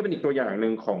ส่วนอันนี้ก็เป็นอีกตัวอย่างห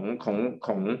นึ่ง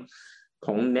ข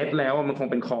อง net แล้วมันคง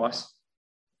เป็นคอส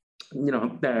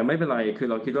แต่ไม่เป็นไรคือ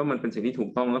เราคิดว่ามันเป็นสิ่งที่ถูก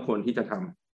ต้องและควรที่จะท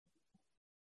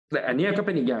ำแต่อันนี้ก็เ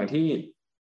ป็นอีกอย่างที่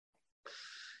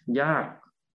ยาก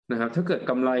นะครับถ้าเกิด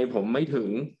กำไรผมไม่ถึง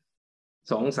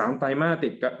 2-3 ไตรมาส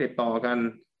ติดต่อกัน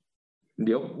เ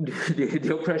ดี๋ย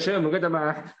ว pressure มันก็จะมา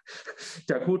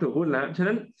จากผู้ถือหุ้นแล้วฉะ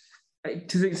นั้น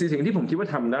สิ่งที่ผมคิดว่า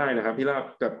ทำได้นะครับพี่ลาบ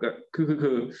กับ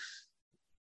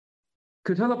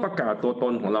คือถ้าเราประกาศตัวต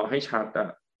นของเราให้ชัด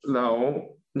แล้ว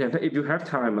เนี่ยถ้า if you have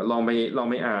time ลอง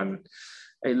ไปอ่าน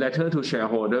ไอ้ letter to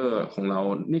shareholder ของเรา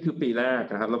นี่คือปีแรก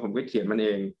นะครับแล้วผมก็เขียนมันเอ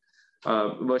งเ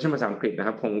วอร์ชันภาษาอังกฤษนะค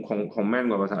รับของแม่น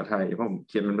กว่าภาษาไทยเพราะผม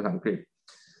เขียนเป็นภาษาอังกฤษ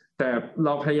แต่เร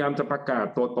าพยายามจะประกาศ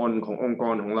ตัวตนขององค์ก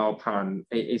รของเราผ่าน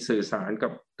ไอ้สื่อสาร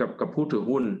กับผู้ถือ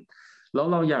หุ้นแล้ว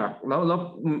เราอ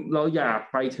ยาก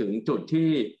ไปถึงจุดที่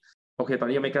โอเคตอน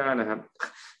นี้ยังไม่กล้านะครับ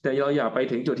แต่เราอยากไป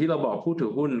ถึงจุดที่เราบอกผู้ถื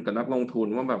อหุ้นกับนักลงทุน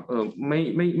ว่าแบบ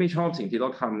ไม่ชอบสิ่งที่เรา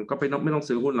ทำก็ไม่ต้อง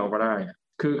ซื้อหุ้นเราก็ได้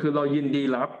คือเรายินดี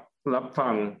รับฟั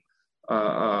ง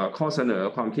ข้อเสนอ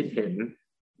ความคิดเห็น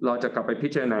เราจะกลับไปพิ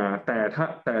จารณาแ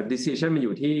ต่ decision มันอ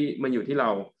ยู่ที่เ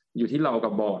รา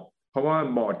กับบอร์ดเพราะว่า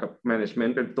บอร์ดกับ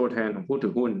management เป็นตัวแทนของผู้ถื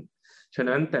อหุ้นฉะ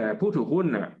นั้นแต่ผู้ถือหุ้น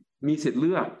น่ะมีสิทธิ์เ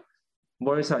ลือก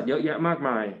บริษัทเยอะแยะมากม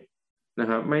ายนะ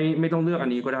ครับไม่ต้องเลือกอั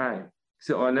นนี้ก็ได้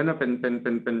ส่วนอันนั้นเ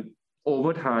ป็น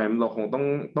over time เราคง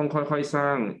ต้องค่อยๆสร้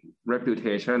าง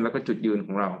reputation แล้วก็จุดยืนข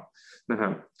องเรานะครั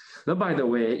บแล้ว by the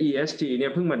way ESG เนี่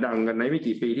ยเพิ่งมาดังกันในไม่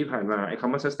กี่ปีที่ผ่านมาไอ้ค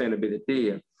ำว่า sustainability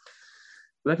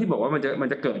และที่บอกว่ามัน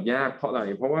จะเกิดยากเพราะอะไร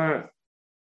เพราะว่า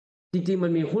จริงๆมั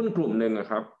นมีหุ้นกลุ่มหนึ่งอะ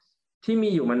ครับที่มี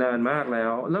อยู่มานานมากแล้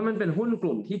วมันเป็นหุ้นก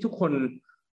ลุ่มที่ทุกคน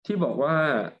ที่บอกว่า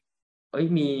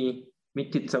มี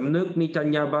จิตสำนึกมีจรร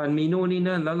ยาบรรณมีโน่นนี่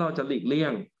นั่นแล้วเราจะหลีกเลี่ย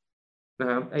งนะ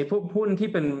ครับไอ้พวกหุ้นที่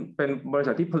เป็นบริ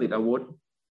ษัทที่ผลิตอาวุธ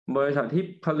บริษัทที่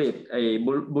ผลิตไอ้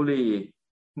บุหรี่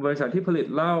บริษัทที่ผลิต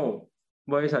เหล้า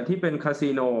บริษัทที่เป็นคาสิ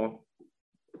โน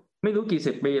ไม่รู้กี่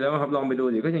สิบปีแล้วครับลองไปดู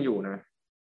ดิก็ยังอยู่นะ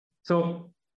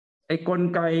ไอ้กล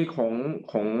ไกขอ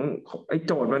งไอ้โ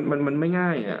จทย์มันไม่ง่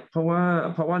ายอ่ะเพราะ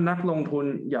ว่านักลงทุน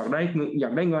อยากไ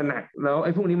ด้เงินหนักแล้วไ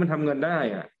อ้พวกนี้มันทำเงินได้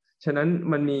อ่ะฉะนั้น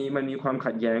มันมีความ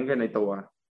ขัดแย้งกันในตัว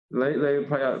เลย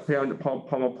พยายาม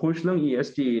พอมาพุชเรื่อง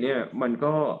ESG เนี่ยมัน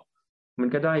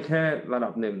ก็ได้แค่ระดั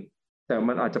บหนึ่งแต่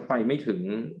มันอาจจะไปไม่ถึ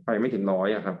งร้อย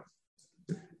อะครับ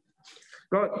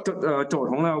ก็โจทย์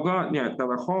ของเราก็เนี่ยแต่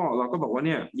ละข้อเราก็บอกว่าเ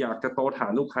นี่ยอยากจะโตฐา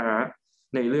นลูกค้า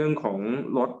ในเรื่องของ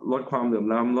ลดความเหลื่อม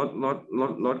ล้ำ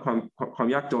ลดความ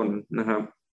ยากจนนะครับ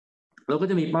เราก็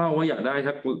จะมีเป้าว่าอยากได้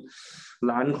สัก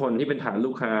ล้านคนที่เป็นฐาน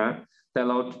ลูกค้าแต่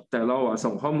เรา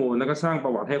ส่งข้อมูลแล้วก็สร้างปร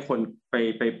ะวัติให้คนไ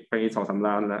ป 2-3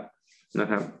 ล้านแล้วนะ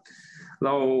ครับเร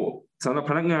าสำหรับ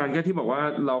พนักงานก็ที่บอกว่า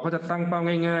เราก็จะตั้งเป้า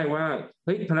ง่ายๆว่าเ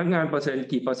ฮ้ยพนักงาน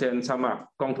กี่เปอร์เซ็นต์สมัคร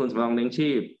กองทุนสำรองเลี้ยง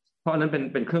ชีพเพราะนั้น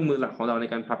เป็นเครื่องมือหลักของเราใน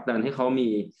การผลักดันให้เขามี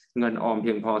เงินออมเ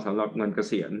พียงพอสำหรับเงินเก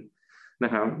ษียณน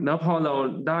ะครับแล้วพอเรา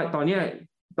ได้ตอนนี้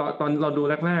ตอนเราดู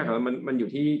แรกๆมันอยู่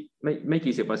ที่ไม่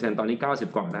กี่สิบเปอร์เซ็นต์ตอนนี้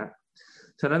90 กว่าแล้ว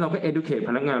ฉะนั้นเราก็ educate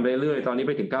พนักงานไปเรื่อยๆตอนนี้ไ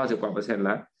ปถึง90 กว่าเปอร์เซ็นต์แ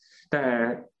ล้วแต่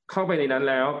เข้าไปในนั้น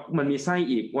แล้วมันมีไส้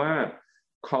อีกว่า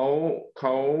เขา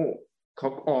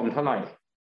ออมเท่าไหร่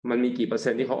มันมีกี่เปอร์เซ็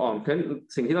นต์ที่เขาออมเพราะฉะนั้น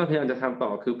สิ่งที่เราพยายามจะทำต่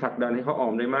อคือผลักดันให้เขาออ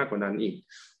มได้มากกว่านั้นอีก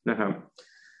นะครับ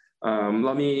เร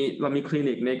ามีคลิ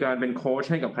นิกในการเป็นโค้ช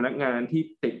ให้กับพนักงานที่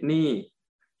ติดหนี้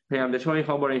พยายามจะช่วยเข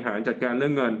าบริหารจัดการเรื่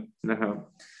องเงินนะครับ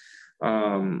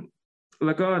แ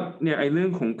ล้วก็เนี่ยไอ้เรื่อ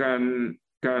งของ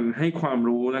การให้ความ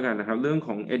รู้แล้วกันนะครับเรื่องข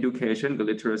อง education กับ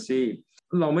literacy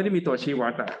เราไม่ได้มีตัวชี้วั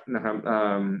ดนะครับ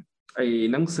ไอ้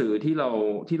หนังสือที่เ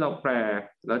ราแปล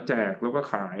แล้วแจกแล้วก็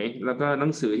ขายแล้วก็หนั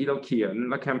งสือที่เราเขียน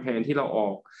และแคมเปญที่เราออ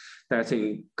กแต่สิ่ง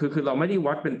คือเราไม่ได้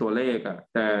วัดเป็นตัวเลข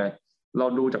แต่เรา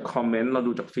ดูจากคอมเมนต์เรา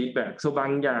ดูจากฟีดแบ็กบา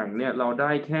งอย่างเนี่ยเราไ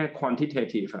ด้แค่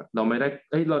quantitative เราไม่ได้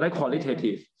เราได้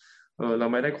qualitative เรา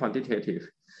ไม่ได้ quantitative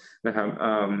นะครับ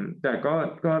แต่ก็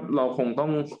เราคงต้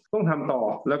องทำต่อ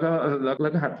แล้วก็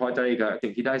หัดพอใจกับสิ่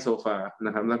งที่ได้โซฟาน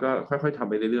ะครับแล้วก็ค่อยๆทำ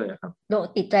ไปเรื่อยๆครับ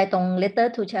ติดใจตรง letter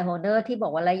to shareholder ที่บอ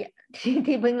กว่า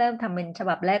ที่เพิ่งเริ่มทำเป็นฉ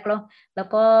บับแรกแล้ว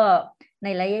ก็ใน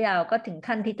ระยะยาวก็ถึง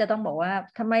ขั้นที่จะต้องบอกว่า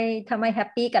ถ้าไม่แฮป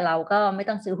ปี้กับเราก็ไม่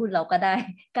ต้องซื้อหุ้นเราก็ได้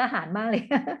กล้าหาญมากเลย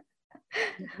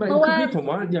เพราะว่าผม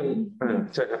ว่าอย่าง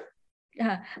ใช่ครับ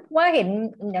ว่าเห็น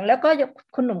อย่างแล้วก็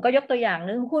คุณหนุ่มก็ยกตัวอย่างเ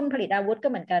รื่องหุ้นผลิตอาวุธก็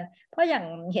เหมือนกันเพราะอย่าง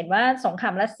เห็นว่าสงครา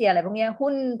มรัสเซียอะไรพวกนี้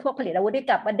หุ้นพวกผลิตอาวุธที่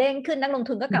กลับมาเด้งขึ้นนักลง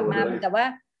ทุนก็กลับมาแต่ว่า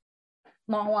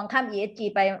มองวางข้าม ESG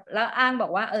ไปแล้วอ้างบอ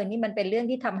กว่านี่มันเป็นเรื่อง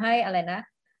ที่ทำให้อะไรนะ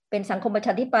เป็นสังคมประช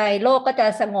าธิปไตยโลกก็จะ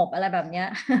สงบอะไรแบบเนี้ย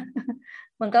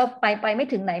มันก็ไปไม่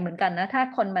ถึงไหนเหมือนกันนะถ้า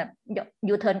คนแบบ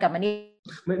ยูเทิร์นกลับมานี่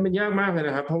มันยากมากเลยน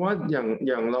ะครับเพราะว่าอ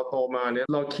ย่างเราโตมาเนี่ย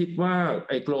เราคิดว่าไ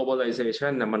อ้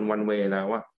globalization น่ะมัน one way แล้ว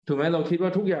อะถูกไหมเราคิดว่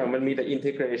าทุกอย่างมันมีแต่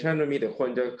integration มันมีแต่คน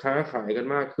จะค้าขายกัน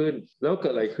มากขึ้นแล้วเกิ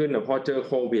ดอะไรขึ้นพอเจอ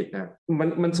โควิดนะ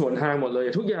มันสวนทางหมดเลย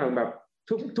ทุกอย่างแบบ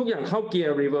ทุกอย่างเข้าเกีย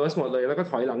ร์ reverse หมดเลยแล้วก็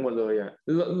ถอยหลังหมดเลย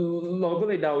เราก็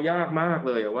เลยเดายากมาก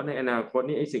เลยว่าในอนาคต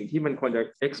นี่ไอ้สิ่งที่มันควรจะ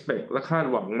expect และคาด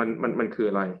หวังมันคือ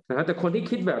อะไรนะแต่คนที่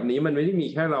คิดแบบนี้มันไม่ได้มี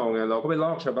แค่เราไงเราก็ไปล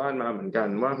อกชาวบ้านมาเหมือนกัน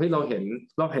ว่าเฮ้ยเราเ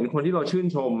ห็นคนที่เราชื่น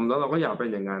ชมแล้วเราก็อยากเป็น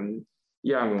อย่างนั้น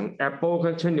อย่าง Apple ก็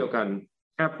เช่นเดียวกัน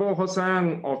Apple เขาสร้าง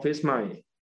ออฟฟิศใหม่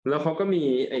แล้วเขาก็มี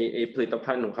ไอ้ผลิต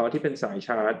ภัณฑ์ของเขาที่เป็นสายช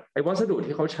าร์จไอ้วัสดุ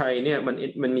ที่เขาใช้เนี่ย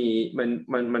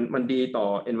มันดีต่อ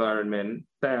environment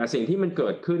แต่สิ่งที่มันเกิ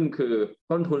ดขึ้นคือ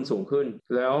ต้นทุนสูงขึ้น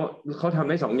แล้วเขาทำ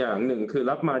ได้2 อย่างหนึ่งคือ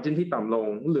รับ margin ที่ต่ำลง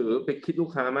หรือไปคิดลูก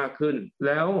ค้ามากขึ้นแ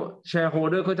ล้ว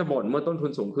shareholder ก็จะบ่นเมื่อต้นทุ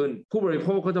นสูงขึ้นผู้บริโภ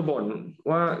คก็จะบ่น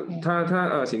ว่าถ้า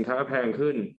สินค้าแพง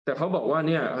ขึ้นแต่เขาบอกว่า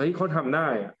เนี่ยเฮ้ยเขาทำได้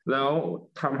แล้ว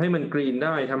ทำให้มัน green ไ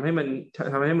ด้ทำให้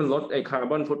มันลดไอ้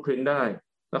carbon footprint ได้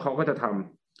แล้วเขาก็จะทำ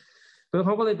แล้วเข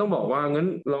าก็เลยต้องบอกว่างั้น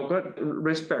เราก็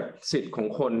respect สิทธิ์ของ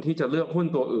คนที่จะเลือกหุ้น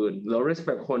ตัวอื่นแล้ว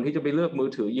respect คนที่จะไปเลือกมือ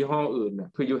ถือยี่ห้ออื่น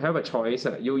คือ you have a choice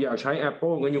you อยากใช้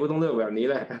Apple งั้น you ก็ต้องเลือกแบบนี้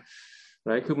แหละน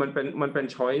ะคือมันเป็น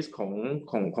choice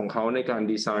ของเขาในการ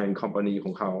ดีไซน์ company ข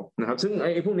องเขานะครับซึ่งไ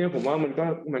อ้พวกนี้ผมว่ามัน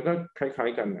ก็คล้าย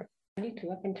ๆกันนะอันนี้ถือ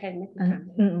ว่าเป็นเทรนด์ไหมคะ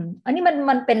อันนี้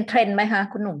มันเป็นเทรนด์ไหมคะ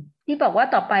คุณหนุ่มที่บอกว่า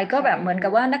ต่อไปก็แบบเหมือนกั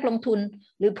บว่านักลงทุน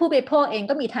หรือผู้บริโภคเอง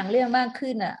ก็มีทางเลือกมาก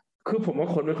ขึ้นอ่ะคือผมว่า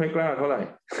คนไม่ค่อยกล้าเท่าไหร่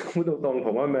พูดตรงๆผ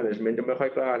มว่า management จะไม่ค่อ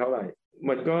ยกล้าเท่าไหร่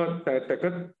มันก็แต่ก็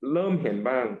เริ่มเห็น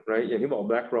บ้างไรอย่างที่บอก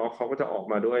BlackRock เขาก็จะออก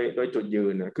มาด้วยจุดยื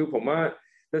นนะคือผมว่า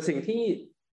แต่สิ่งที่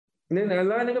เนี่ยนะแ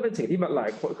ล้วนี่ก็เป็นสิ่งที่หลา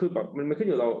ยคนคือแบบมันขึ้น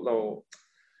อยู่เรา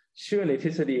เชื่อในทฤ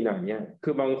ษฎีไหนเนี่ยคื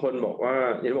อบางคนบอกว่า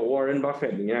อย่างบอก Warren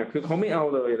Buffett อย่างเงี้ยคือเขาไม่เอา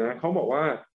เลยนะเขาบอกว่า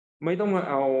ไม่ต้องมา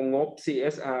เอางบ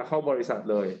CSR เข้าบริษัท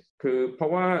เลยคือเพรา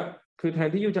ะว่าคือแทน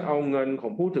ที่ยูจะเอาเงินขอ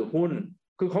งผู้ถือหุ้น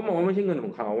คือเขามองว่าไม่ใช่เงินข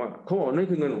องเขาเขาบอกนั่น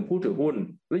คือเงินของผู้ถือหุ้น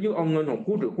แล้วยูเอาเงินของ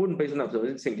ผู้ถือหุ้นไปสนับสนุน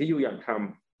สิ่งที่ยูอยากท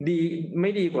ำดีไ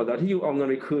ม่ดีกว่าแล้วที่ยูเอาเงิน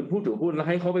ไปคืนผู้ถือหุ้นแล้ว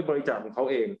ให้เขาไปบริจาคของเขา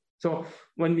เอง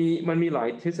มันมีหลาย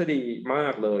ทฤษฎีมา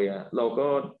กเลยเรา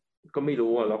ก็ไม่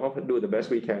รู้เราก็ดู the best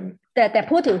we can แต่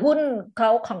ผู้ถือหุ้นเขา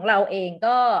ของเราเอง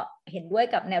ก็เห็นด้วย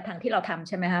กับแนวทางที่เราทำใ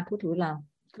ช่ไหมคะผู้ถือเรา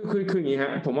คืออย่างนี้ฮ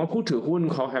ะผมว่าผู้ถือหุ้น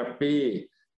เขาแฮปปี้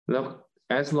แล้ว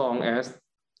as long as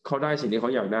เขาได้สิ่งที่เข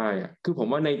าอยากได้คือผม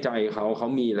ว่าในใจเขา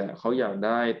มีแหละเขาอยากไ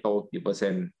ด้โตกี่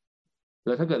%แ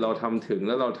ล้วถ้าเกิดเราทำถึงแ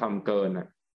ล้วเราทำเกิน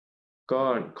ก็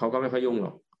เขาก็ไม่ค่อยยุ่งหร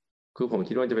อกคือผม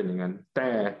คิดว่าจะเป็นอย่างนั้นแต่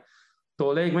ตั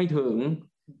วเลขไม่ถึง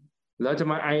แล้วจะ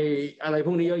มาอะไรพ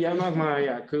วกนี้เยอะแยะมากมาย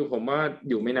คือผมว่า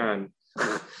อยู่ไม่นาน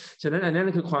ฉะนั้นอันนี้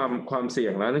นั่นคือความเสี่ย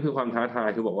งแล้วนั่นคือความท้าทาย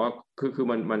คือบอกว่าคือ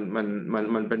มั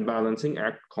นเป็น balancing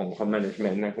act ของ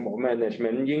management นะเขาบอก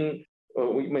management ยิ่ง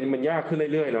มันยากขึ้น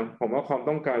เรื่อยๆเนาะผมว่าความ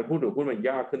ต้องการผู้ถือหุ้นมัน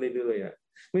ยากขึ้นเรื่อย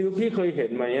ๆไม่รู้พี่เคยเห็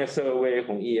นไหมเซอร์เวย์ข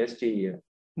อง ESG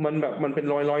มันเป็น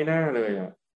ร้อยหน้าเลย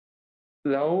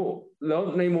แล้ว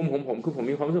ในมุมของผมคือผม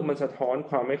มีความรู้สึกมันสะท้อน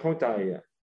ความไม่เข้าใจ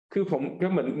คือผมก็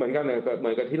เหมือนกันเลยเหมื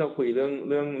อนกับที่เราคุยเ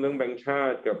รื่องแบงก์ชา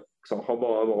ติกับสคบ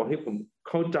บอกว่าให้ผม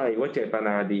เข้าใจว่าเจตน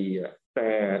าดีแ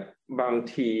ต่บาง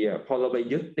ทีพอเราไป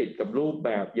ยึดติดกับรูปแบ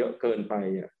บเยอะเกินไป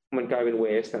มันกลายเป็น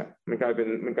waste มันกลายเป็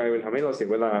นทำให้เราเสีย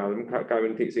เวลามันกลายเป็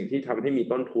นสิ่งที่ทำให้มี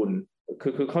ต้นทุน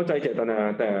คือเข้าใจเจตนา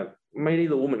แต่ไม่ได้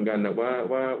รู้เหมือนกันนะ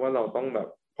ว่าเราต้องแบบ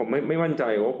ผมไม่มั่นใจ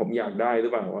ว่าผมอยากได้หรื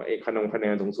อเปล่าว่าคะแน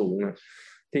นสูง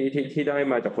ที่ได้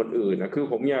มาจากคนอื่นคือ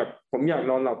ผมอยาก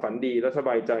นอนหลับฝันดีและสบ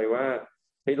ายใจว่า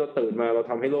ให้เราตื่นมาเรา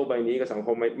ทำให้โลกใบนี้กับสังค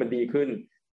มมันดีขึ้น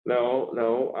แล้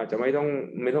วอาจจะไม่ต้อ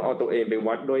งเอาตัวเองไป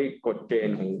วัดด้วยกฎเกณ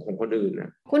ฑ์ของคนอื่น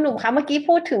คุณหนุ่มคะเมื่อกี้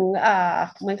พูดถึง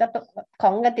เหมือนกับขอ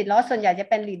งเงินติดล้อส่วนใหญ่จะ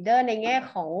เป็นลีดเดอร์ในแง่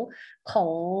ของ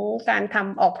การท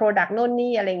ำออก Product โน่น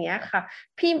นี่อะไรเงี้ยค่ะ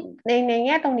พี่ในแ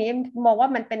ง่ตรงนี้มองว่า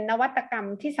มันเป็นนวัตกรรม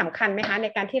ที่สำคัญไหมคะใน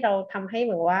การที่เราทำให้เห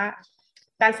มือนว่า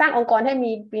การสร้างองค์กรให้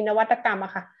มีนวัตกรรมอ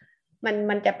ะค่ะ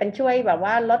มันจะเป็นช่วยแบบ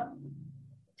ว่า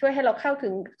ช่วยให้เราเข้าถึ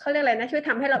งเขาเรียกอะไรนะช่วย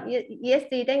ทำให้เรา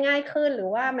ESG ได้ง่ายขึ้นหรือ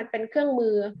ว่ามันเป็นเครื่องมื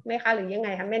อไหมคะหรือยังไง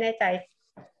คะไม่แน่ใจ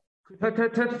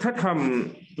ถ้าท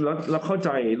ำแล้วเข้าใจ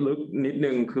ลึกนิด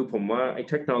นึงคือผมว่าไอ้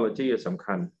เทคโนโลยีสำ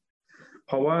คัญเ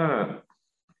พราะว่า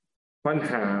ปัญ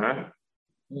หา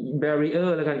barrier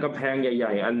และการกำแพงให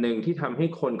ญ่ๆอันหนึ่งที่ทำให้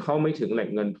คนเข้าไม่ถึงแหล่ง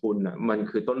เงินทุนมัน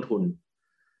คือต้นทุน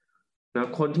นะ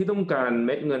คนที่ต้องการเ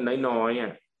ม็ดเงินน้อย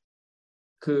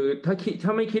ๆคือถ้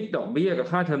าไม่คิดดอกเบี้ยกับ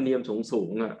ค่าธรรมเนียมสูง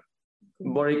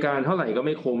บริการเท่าไหร่ก็ไ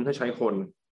ม่คุ้มถ้าใช้คน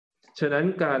ฉะนั้น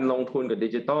การลงทุนกับดิ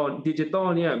จิตอล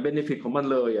เนี่ยเบเนฟิตของมัน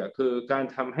เลยคือการ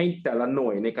ทำให้แต่ละหน่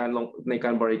วยในก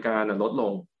ารบริการลดล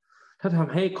งถ้าท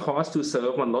ำให้ cost to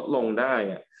serve มันลดลงได้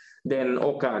เด่นโอ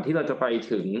กาสที่เราจะไป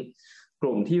ถึงก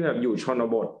ลุ่มที่แบบอยู่ชน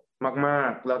บทมา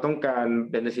กๆแล้วต้องการ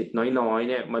เบเนฟิตน้อยๆ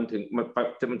เนี่ยมั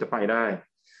นจะไปได้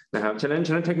นะครับฉะนั้น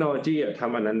เทคโนโลยีท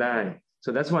ำอันนั้นได้ so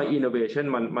that's why innovation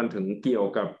มันถึงเกี่ยว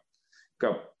กั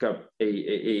บ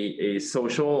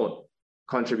social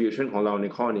contribution ของเราใน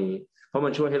ข้อนี้เพราะมั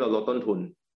นช่วยให้เราลดต้นทุน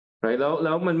แ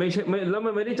ล้วมันไ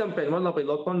ม่ได้จำเป็นว่าเราไป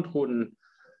ลดต้นทุน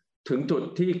ถึงจุด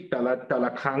ที่แต่ละ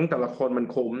ครั้งแต่ละคนมัน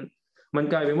คุ้มมัน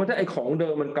กลายเป็นว่าถ้าไอ้ของเดิ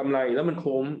มมันกำไรแล้วมัน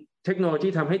คุ้มเทคโนโลยี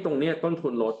ทำให้ตรงนี้ต้นทุ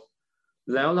นลด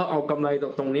แล้วเราเอากำไร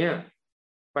ตรงนี้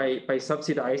ไป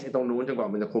subsidize ตรงนู้นจนกว่า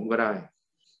มันจะคุ้มก็ได้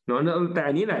เนาะแต่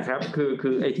อันนี้แหละครับคื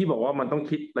อไอ้ที่บอกว่ามันต้อง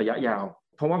คิดระยะยาว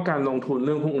เพราะว่าการลงทุนเ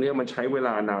รื่องพวกนี้มันใช้เวล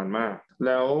านานมากแ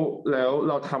ล้ว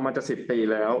เราทำมาจะ10 ปี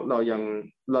แล้วเรา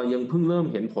ยังเพิ่งเริ่ม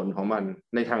เห็นผลของมัน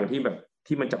ในทางที่แบบ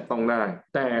ที่มันจับต้องได้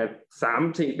แต่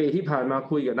 3-4 ปีที่ผ่านมา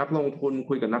คุยกับนักลงทุน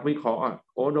คุยกับนักวิเคราะห์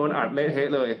โอ้โดนอัดเละเทะ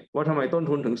เลยว่าทำไมต้น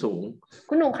ทุนถึงสูง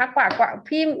คุณหนุ่มคะกว่า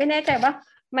พี่ไม่แน่ใจว่า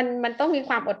มันต้องมีค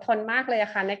วามอดทนมากเลยอ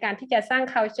ะค่ะในการที่จะสร้าง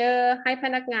culture ให้พ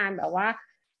นักงานแบบว่า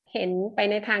เห็นไป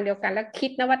ในทางเดียวกันแล้วคิ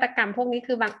ดนวัตกรรมพวกนี้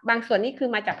คือบางส่วนนี่คือ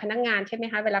มาจากพนักงานใช่ไหม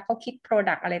คะเวลาเขาคิด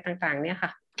product อะไรต่างๆเนี่ยค่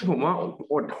ะผมว่า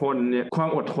อดทนเนี่ยความ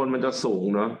อดทนมันจะสูง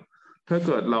เนาะถ้าเ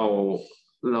กิดเร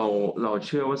าเ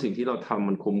ชื่อว่าสิ่งที่เราทำ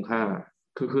มันคุ้มค่า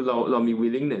คือเรามี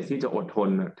willingness ที่จะอดทน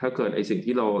นะถ้าเกิดไอสิ่ง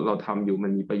ที่เราทำอยู่มั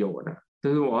นมีประโยชน์นะคื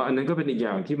อบอกว่าอันนั้นก็เป็นอีกอ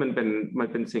ย่างที่มันเ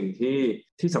ป็นสิ่ง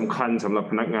ที่สำคัญสำหรับ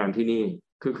พนักงานที่นี่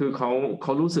คือเข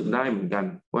ารู้สึกได้เหมือนกัน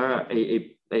ว่าไ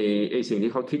อสิ่ง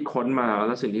ที่เขาคิดค้นมาแ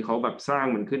ล้วสิ่งที่เขาแบบสร้าง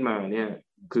มันขึ้นมาเนี่ย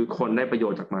คือคนได้ประโย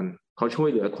ชน์จากมันเขาช่วย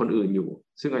เหลือคนอื่นอยู่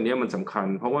ซึ่งอันนี้มันสำคัญ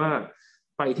เพราะว่า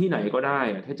ไปที่ไหนก็ได้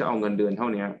ถ้าจะเอาเงินเดือนเท่า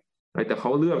นี้แต่เข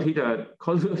าเลือกที่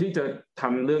จะท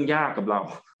ำเรื่องยากกับเรา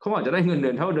เขาอาจจะได้เงินเดื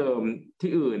อนเท่าเดิมที่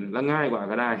อื่นและง่ายกว่า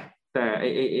ก็ได้แต่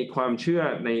ไอความเชื่อ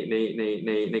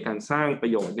ในการสร้างปร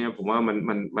ะโยชน์เนี่ยผมว่า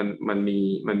มัน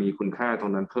มีคุณค่าตร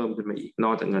งนั้นเพิ่มขึ้นมาอีกน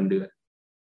อกจากเงินเดือน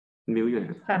มิ้วอยู่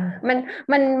ค่ะ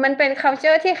มันเป็น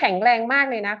culture ที่แข็งแรงมาก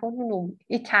เลยนะคุณหนุ่ม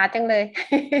อิจฉาจังเลย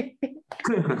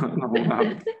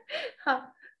ค่ะ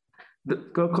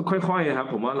ก็ค่อยๆครับ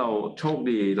ผมว่าเราโชค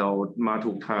ดีเรามา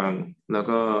ถูกทางแ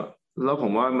ล้วผ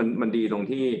มว่ามันดีตรง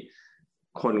ที่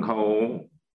คนเขา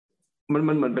มันเ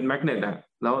หมือนเป็นแมกเนตอะ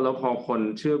แล้วพอคน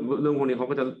เชื่อเรื่องพวกนี้เขา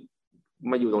ก็จะ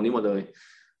มาอยู่ตรงนี้หมดเลย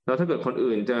แล้วถ้าเกิดคน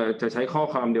อื่นจะใช้ข้อ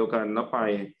ความเดียวกันแล้วไป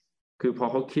คือพอ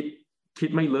เขาคิด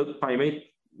ไม่ลึกไปไม่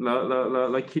แ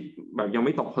ล้วคิดแบบยังไ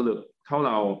ม่ตกผลึกเท่าเ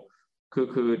รา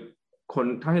คือคน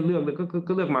ถ้าให้เลือก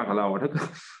ก็เลือกมากับเราถ้า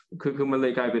คือมันเล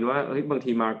ยกลายเป็นว่าบาง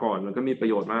ทีมาก่อนมันก็มีประ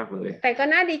โยชน์มากเลยแต่ก็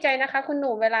น่าดีใจนะคะคุณห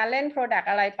นูเวลาเล่น Product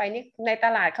อะไรไปนี่ในต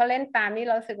ลาดเขาเล่นตามนี่เ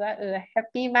ราสึกว่าแฮป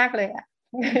ปี้มากเลยอะ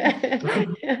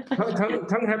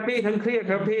ทั้งแฮปปี้ทั้งเครียด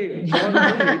ครับพี่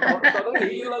เราต้อ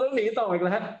งหนีต่ออีกแ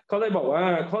ล้วเขาเลยบอก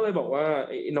ว่า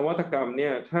นวัตกรรมเนี่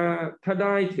ยถ้าไ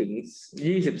ด้ถึง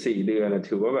24 เดือนนะ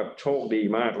ถือว่าแบบโชคดี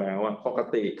มากแล้วอ่ะปก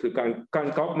ติคือการ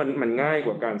ก๊อปมันง่ายก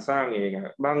ว่าการสร้างเองอ่ะ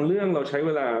บางเรื่องเราใช้เ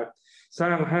วลาสร้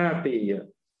าง5 ปีอ่ะ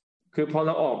คือพอเร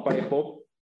าออกไปปุ๊บ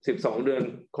12 เดือน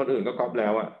คนอื่นก็ก๊อปแล้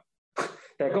วอ่ะ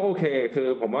แต่ก็โอเคคือ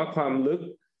ผมว่าความลึก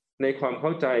ในความเข้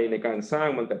าใจในการสร้าง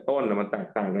มันแต่ต้นมันแตก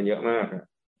ต่างกันเยอะมาก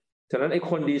ฉะนั้นไอ้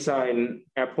คนดีไซน์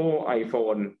Apple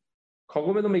iPhone เขา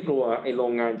ก็ไม่ต้องไปกลัวไอ้โร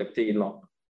งงานจากจีนหรอก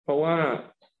เพราะว่า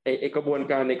ไอ้กระบวน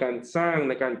การในการสร้าง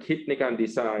ในการคิดในการดี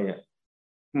ไซน์อ่ะ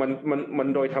มัน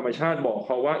โดยธรรมชาติบอกเข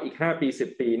าว่าอีก5 ปี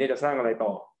 10 ปีเนี่ยจะสร้างอะไรต่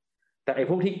อแต่ไอ้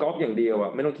พวกที่ก๊อปอย่างเดียวอ่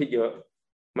ะไม่ต้องคิดเยอะ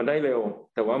มันได้เร็ว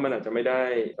แต่ว่ามันอาจจะไม่ได้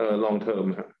long term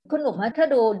ครับคุณหนุ่มว่าถ้า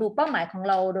ดูเป้าหมายของ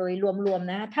เราโดยรวม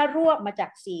ๆนะถ้ารวบมาจา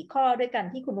ก4 ข้อด้วยกัน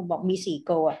ที่คุณหนุ่มบอกมี4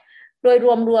 goal อ่ะโดย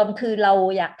รวมๆคือเรา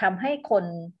อยากทำให้คน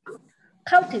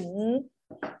เข้าถึง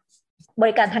บ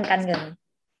ริการทางการเงิน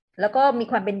แล้วก็มี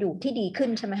ความเป็นอยู่ที่ดีขึ้น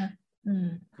ใช่ไหมคะ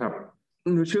ครับ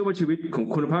หนูเชื่อว่าชีวิตของ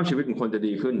คุณภาพชีวิตของคนจะ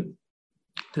ดีขึ้น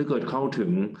ถ้าเกิดเข้าถึ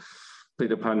งผลิ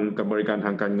ตภัณฑ์กับบริการท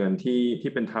างการเงิน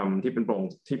ที่เป็นธรรมที่เป็นโ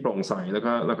ปร่งใสแล้ว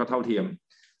ก็เท่าเทียม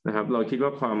นะครับเราคิดว่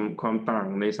าความต่าง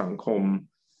ในสังคม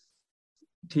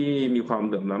ที่มีความเ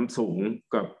หลื่อมล้ำสูง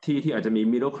กับที่อาจจะมี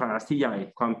middle class ที่ใหญ่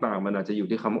ความต่างมันอาจจะอยู่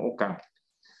ที่คำว่าโอกาส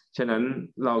ฉะนั้น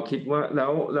เราคิดว่าแ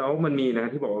ล้วมันมีนะ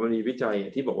ที่บอกว่ามันมีวิจัย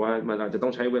ที่บอกว่ามันอาจจะต้อ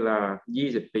งใช้เวลา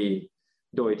20 ปี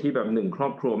โดยที่แบบ1 ครอ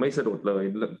บครัวไม่สะดุดเลย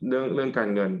เรื่องการ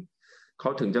เงินเขา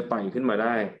ถึงจะไต่ขึ้นมาไ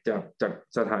ด้จาก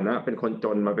สถานะเป็นคนจ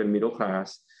นมาเป็น middle class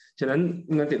ฉะนั้น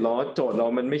เงินติดล้อโจทย์เรา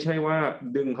มันไม่ใช่ว่า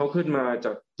ดึงเขาขึ้นมา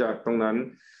จากตรงนั้น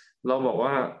เราบอก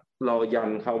ว่าเรายั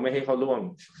นเขาไม่ให้เขาล่วง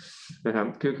นะครับ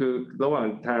คือระหว่าง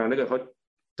ทางถ้าเกิดเขา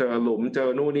เจอหลุมเจอ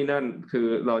นู่นนี่นั่นคือ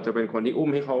เราจะเป็นคนที่อุ้ม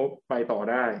ให้เขาไปต่อ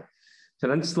ได้ฉะ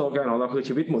นั้นสโลแกนของเราคือ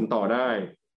ชีวิตหมุนต่อได้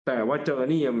แต่ว่าเจอ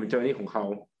นี่มันเจอนี่ของเขา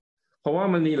เพราะว่า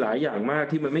มันมีหลายอย่างมาก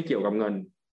ที่มันไม่เกี่ยวกับเงิน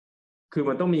คือ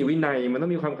มันต้องมีวินัยมันต้อ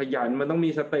งมีความขยันมันต้องมี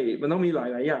สติมันต้องมีหล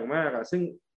ายอย่างมากอ่ะซึ่ง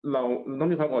เราต้อง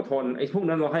มีความอดทนไอ้พวก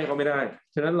นั้นเราให้เขาไม่ได้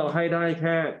ฉะนั้นเราให้ได้แ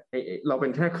ค่เราเป็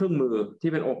นแค่เครื่องมือ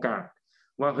ที่เป็นโอกาส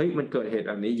ว่าเฮ้ยมันเกิดเหตุ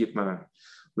อันนี้หยิบมา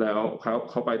แล้ว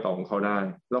เขาไปต่อของเขาได้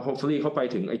แล้ว hopefully เขาไป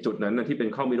ถึงไอ้จุดนั้นนะที่เป็น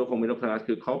เข้าmiddle class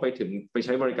คือเขาไปใ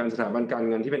ช้บริการสถาบันการ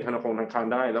เงินที่เป็นธนาคาร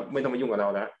ได้แล้วไม่ต้องมายุ่งกับเรา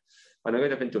แล้วอันนั้นก็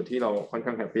จะเป็นจุดที่เราค่อนข้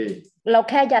างแฮปปี้เรา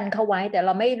แค่ยันเขาไว้แต่เร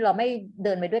าไม่เ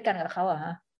ดินไปด้วยกันกับเขาอะฮ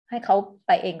ะให้เขาไ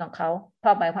ปเองของเขาพ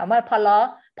อหมายความว่าพอ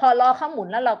ล้อเขาหมุน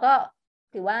แล้วเราก็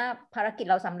ถือว่าภารกิจ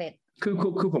เราสำเร็จคื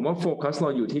อผมว่าโฟกัสเรา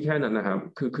อยู่ที่แค่นั้นนะครับ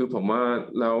คือผมว่า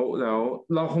แล้ว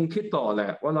เราคงคิดต่อแหล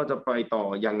ะว่าเราจะไปต่อ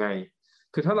ยังไง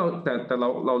คือถ้าเราแต่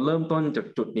เราเริ่มต้นจาก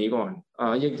จุดนี้ก่อน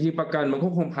อย่างที่ประกันมันก็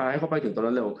คงพาให้เขาไปถึงตรง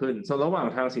นั้นเร็วขึ้นส่วนระหว่าง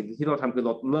ทางสิ่งที่เราทำคือ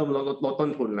เริ่มลดต้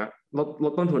นทุนนะล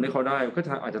ดต้นทุนให้เขาได้ก็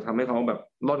อาจจะทำให้เขาแบบ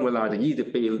ล่นเวลาจาก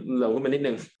20 ปีเร็วขึ้นมานิด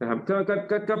นึงนะครับ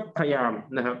ก็พยายาม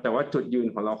นะครับแต่ว่าจุดยืน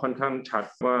ของเราค่อนข้างชัด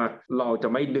ว่าเราจะ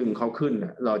ไม่ดึงเขาขึ้น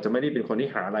เราจะไม่ได้เป็นคนที่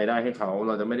หารายได้ให้เขาเ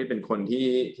ราจะไม่ได้เป็นคน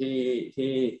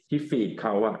ที่ฟีดเข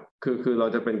าอ่ะคือเรา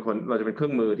จะเป็นเครื่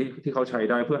องมือที่เขาใช้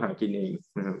ได้เพื่อหากินเอง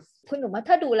นะครับคุณหนุ่มว่า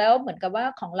ถ้าดูแล้วเหมือนกับว่า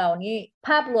ของเรานี่ภ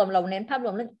าพรวมเราเน้นภาพร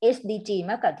วมเรื่อง SDG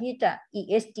มากกว่าที่จะ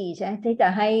ESG ใช่ไหมที่จะ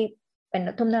ให้เป็น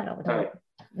ทุ่มหน้าเรา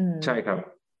ใช่ครับ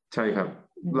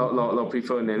เรา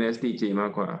prefer ใน SDG มา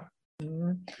กกว่า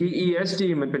ESG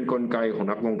มันเป็นกลไกของ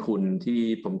นักลงทุนที่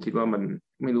ผมคิดว่ามัน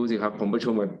ไม่รู้สิครับผมประชุ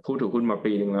มกับผู้ถือหุ้นมา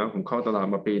ปีนึงแล้วผมเข้าตลาด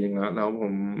มาปีนึงแล้วผ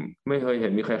มไม่เคยเห็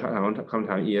นมีใครถามคำ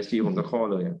ถาม ESG ผมสักข้อ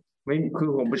เลยไม่คือ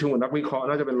ผมประชุมกับนักวิเคราะห์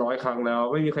น่าจะเป็น100 ครั้งแล้ว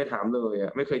ไม่มีใครถามเลย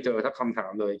ไม่เคยเจอทักคำถา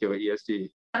มเลยเกี่ยวกับ ESG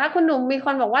ถ้าคุณหนุ่มมีค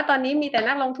นบอกว่าตอนนี้มีแต่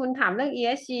นักลงทุนถามเรื่อง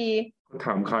ESG ถ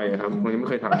ามใครครับผมยังไม่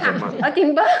เคยถามผมมาจริง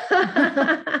ป่ะ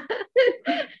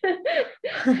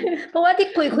เพราะว่าที่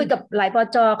คุยกับหลายป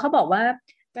จ.เขาบอกว่า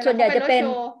ส่วนใหญ่จะเ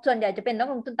ป็นนัก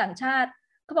ลงทุนต่างชาติ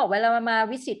เขาบอกเวลามา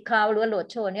วิสิตเขาหรือโหลด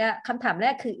โชว์เนี่ยคำถามแร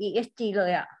กคือ ESG เล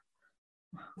ยอ่ะ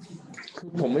คือ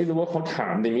ผมไม่รู้ว่าเขาถา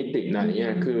มในมิติไหน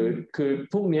คือ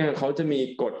พวกนี้เขาจะมี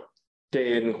กฎเก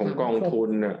ณฑ์ของกองทุน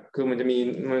น่ะคือมันจะ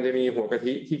มีหัวกะ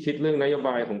ทิที่คิดเรื่องนโยบ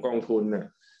ายของกองทุนน่ะ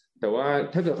แต่ว่า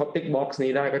ถ้าเกิดเขาติ๊กบ็อกซ์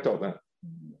นี้ได้ก็จบอ่ะ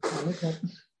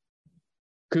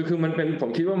คือมันเป็นผม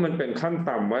คิดว่ามันเป็นขั้น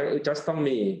ต่ำว่า just ต้อง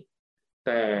มีแ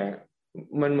ต่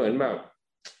มันเหมือนแบบ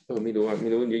ไม่รู้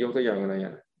ยกตัวอย่างอะไร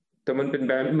แต่มันเป็น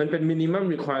มันเป็น minimum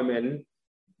requirement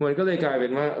มันก็เลยกลายเป็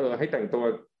นว่าให้แต่งตัว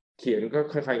เขียนก็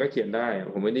ใครๆก็เขียนได้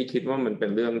ผมไม่ได้คิดว่ามันเป็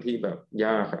นเรื่องที่แบบย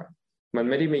ากมัน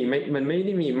ไม่ได้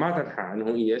มีมาตรฐานข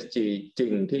อง ESG จริ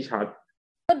งที่ชัด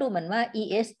ก็ดูเหมือนว่า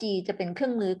ESG จะเป็นเครื่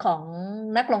องมือของ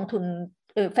นักลงทุน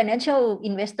financial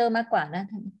investor มากกว่านะ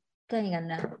ก็อย่างนั้น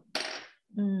นะ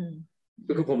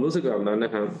คือผมรู้สึกแบบนั้นน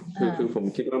ะครับคือผม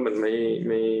คิดว่ามันไ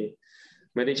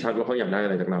ม่ได้ชัดว่าเขาอยากได้อะ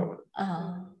ไรจากเรา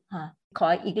ขอ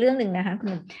อีกเรื่องหนึ่งนะคะคุ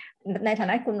ณในฐา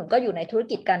นะคุณหนุ่มก็อยู่ในธุร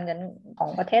กิจการเงินของ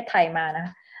ประเทศไทยมาน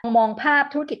ะมองภาพ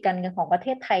ธุรกิจการเงินของประเท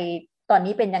ศไทยตอน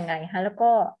นี้เป็นยังไงคะแล้วก็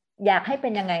อยากให้เป็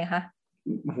นยังไงคะ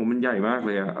โอ้โหมันใหญ่มากเ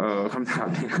ลยคำถาม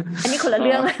นี้อันนี้คนละเ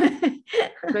รื่อง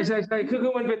ใช่คื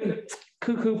อมันเป็น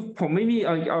คือผมไม่มีเ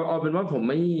อาเป็นว่าผม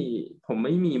ไ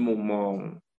ม่มีมุมมอง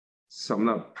สำห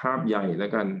รับภาพใหญ่แล้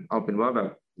วกันเอาเป็นว่าแบบ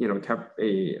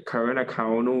current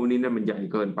account นู่นนี่นั่นมันใหญ่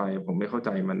เกินไปผมไม่เข้าใจ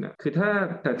มันนะคือ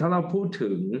แต่ถ้าเราพูด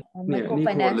ถึงเนี่ยนี่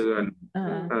ครัวเรือน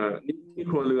นี่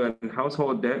ครัวเรือน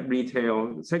household debt retail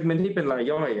segment ที่เป็นราย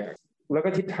ย่อยแล้วก็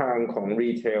ทิศทางของ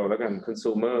retail แล้วกัน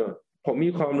consumer ผมมี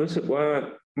ความรู้สึกว่า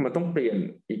มันต้องเปลี่ยน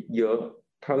อีกเยอะ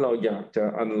ถ้าเราอยากจะ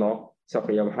unlock ศัก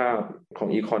ยภาพของ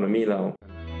economy เรา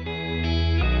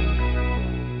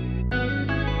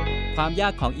ความยา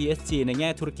กของ ESG ในแง่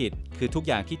ธุรกิจคือทุก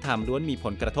อย่างที่ทำล้วนมีผ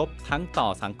ลกระทบทั้งต่อ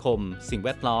สังคมสิ่งแว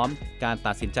ดล้อมการ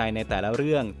ตัดสินใจในแต่ละเ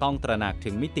รื่องต้องตระหนักถึ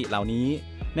งมิติเหล่านี้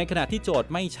ในขณะที่โจทย์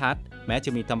ไม่ชัดแม้จะ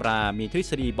มีตำรามีทฤ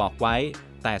ษฎีบอกไว้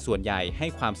แต่ส่วนใหญ่ให้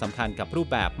ความสำคัญกับรูป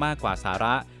แบบมากกว่าสาร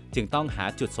ะจึงต้องหา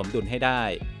จุดสมดุลให้ได้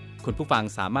คุณผู้ฟัง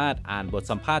สามารถอ่านบท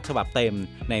สัมภาษณ์ฉบับเต็ม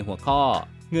ในหัวข้อ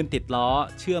เงินติดล้อ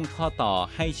เชื่อมข้อต่อ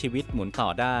ให้ชีวิตหมุนต่อ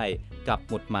ได้กับ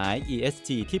หมุดหมาย ESG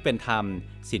ที่เป็นธรรม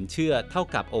สินเชื่อเท่า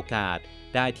กับโอกาส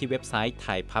ได้ที่เว็บไซต์ไท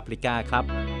ย Publica ครับ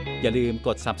อย่าลืมก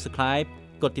ด Subscribe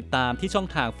กดติดตามที่ช่อง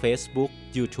ทาง Facebook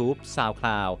YouTube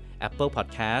SoundCloud Apple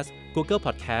Podcast Google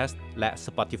Podcast และ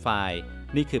Spotify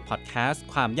นี่คือ Podcast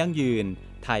ความยั่งยืน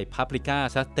ไทย Publica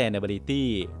Sustainability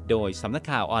โดยสำนัก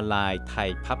ข่าวออนไลน์ไทย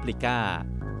Publica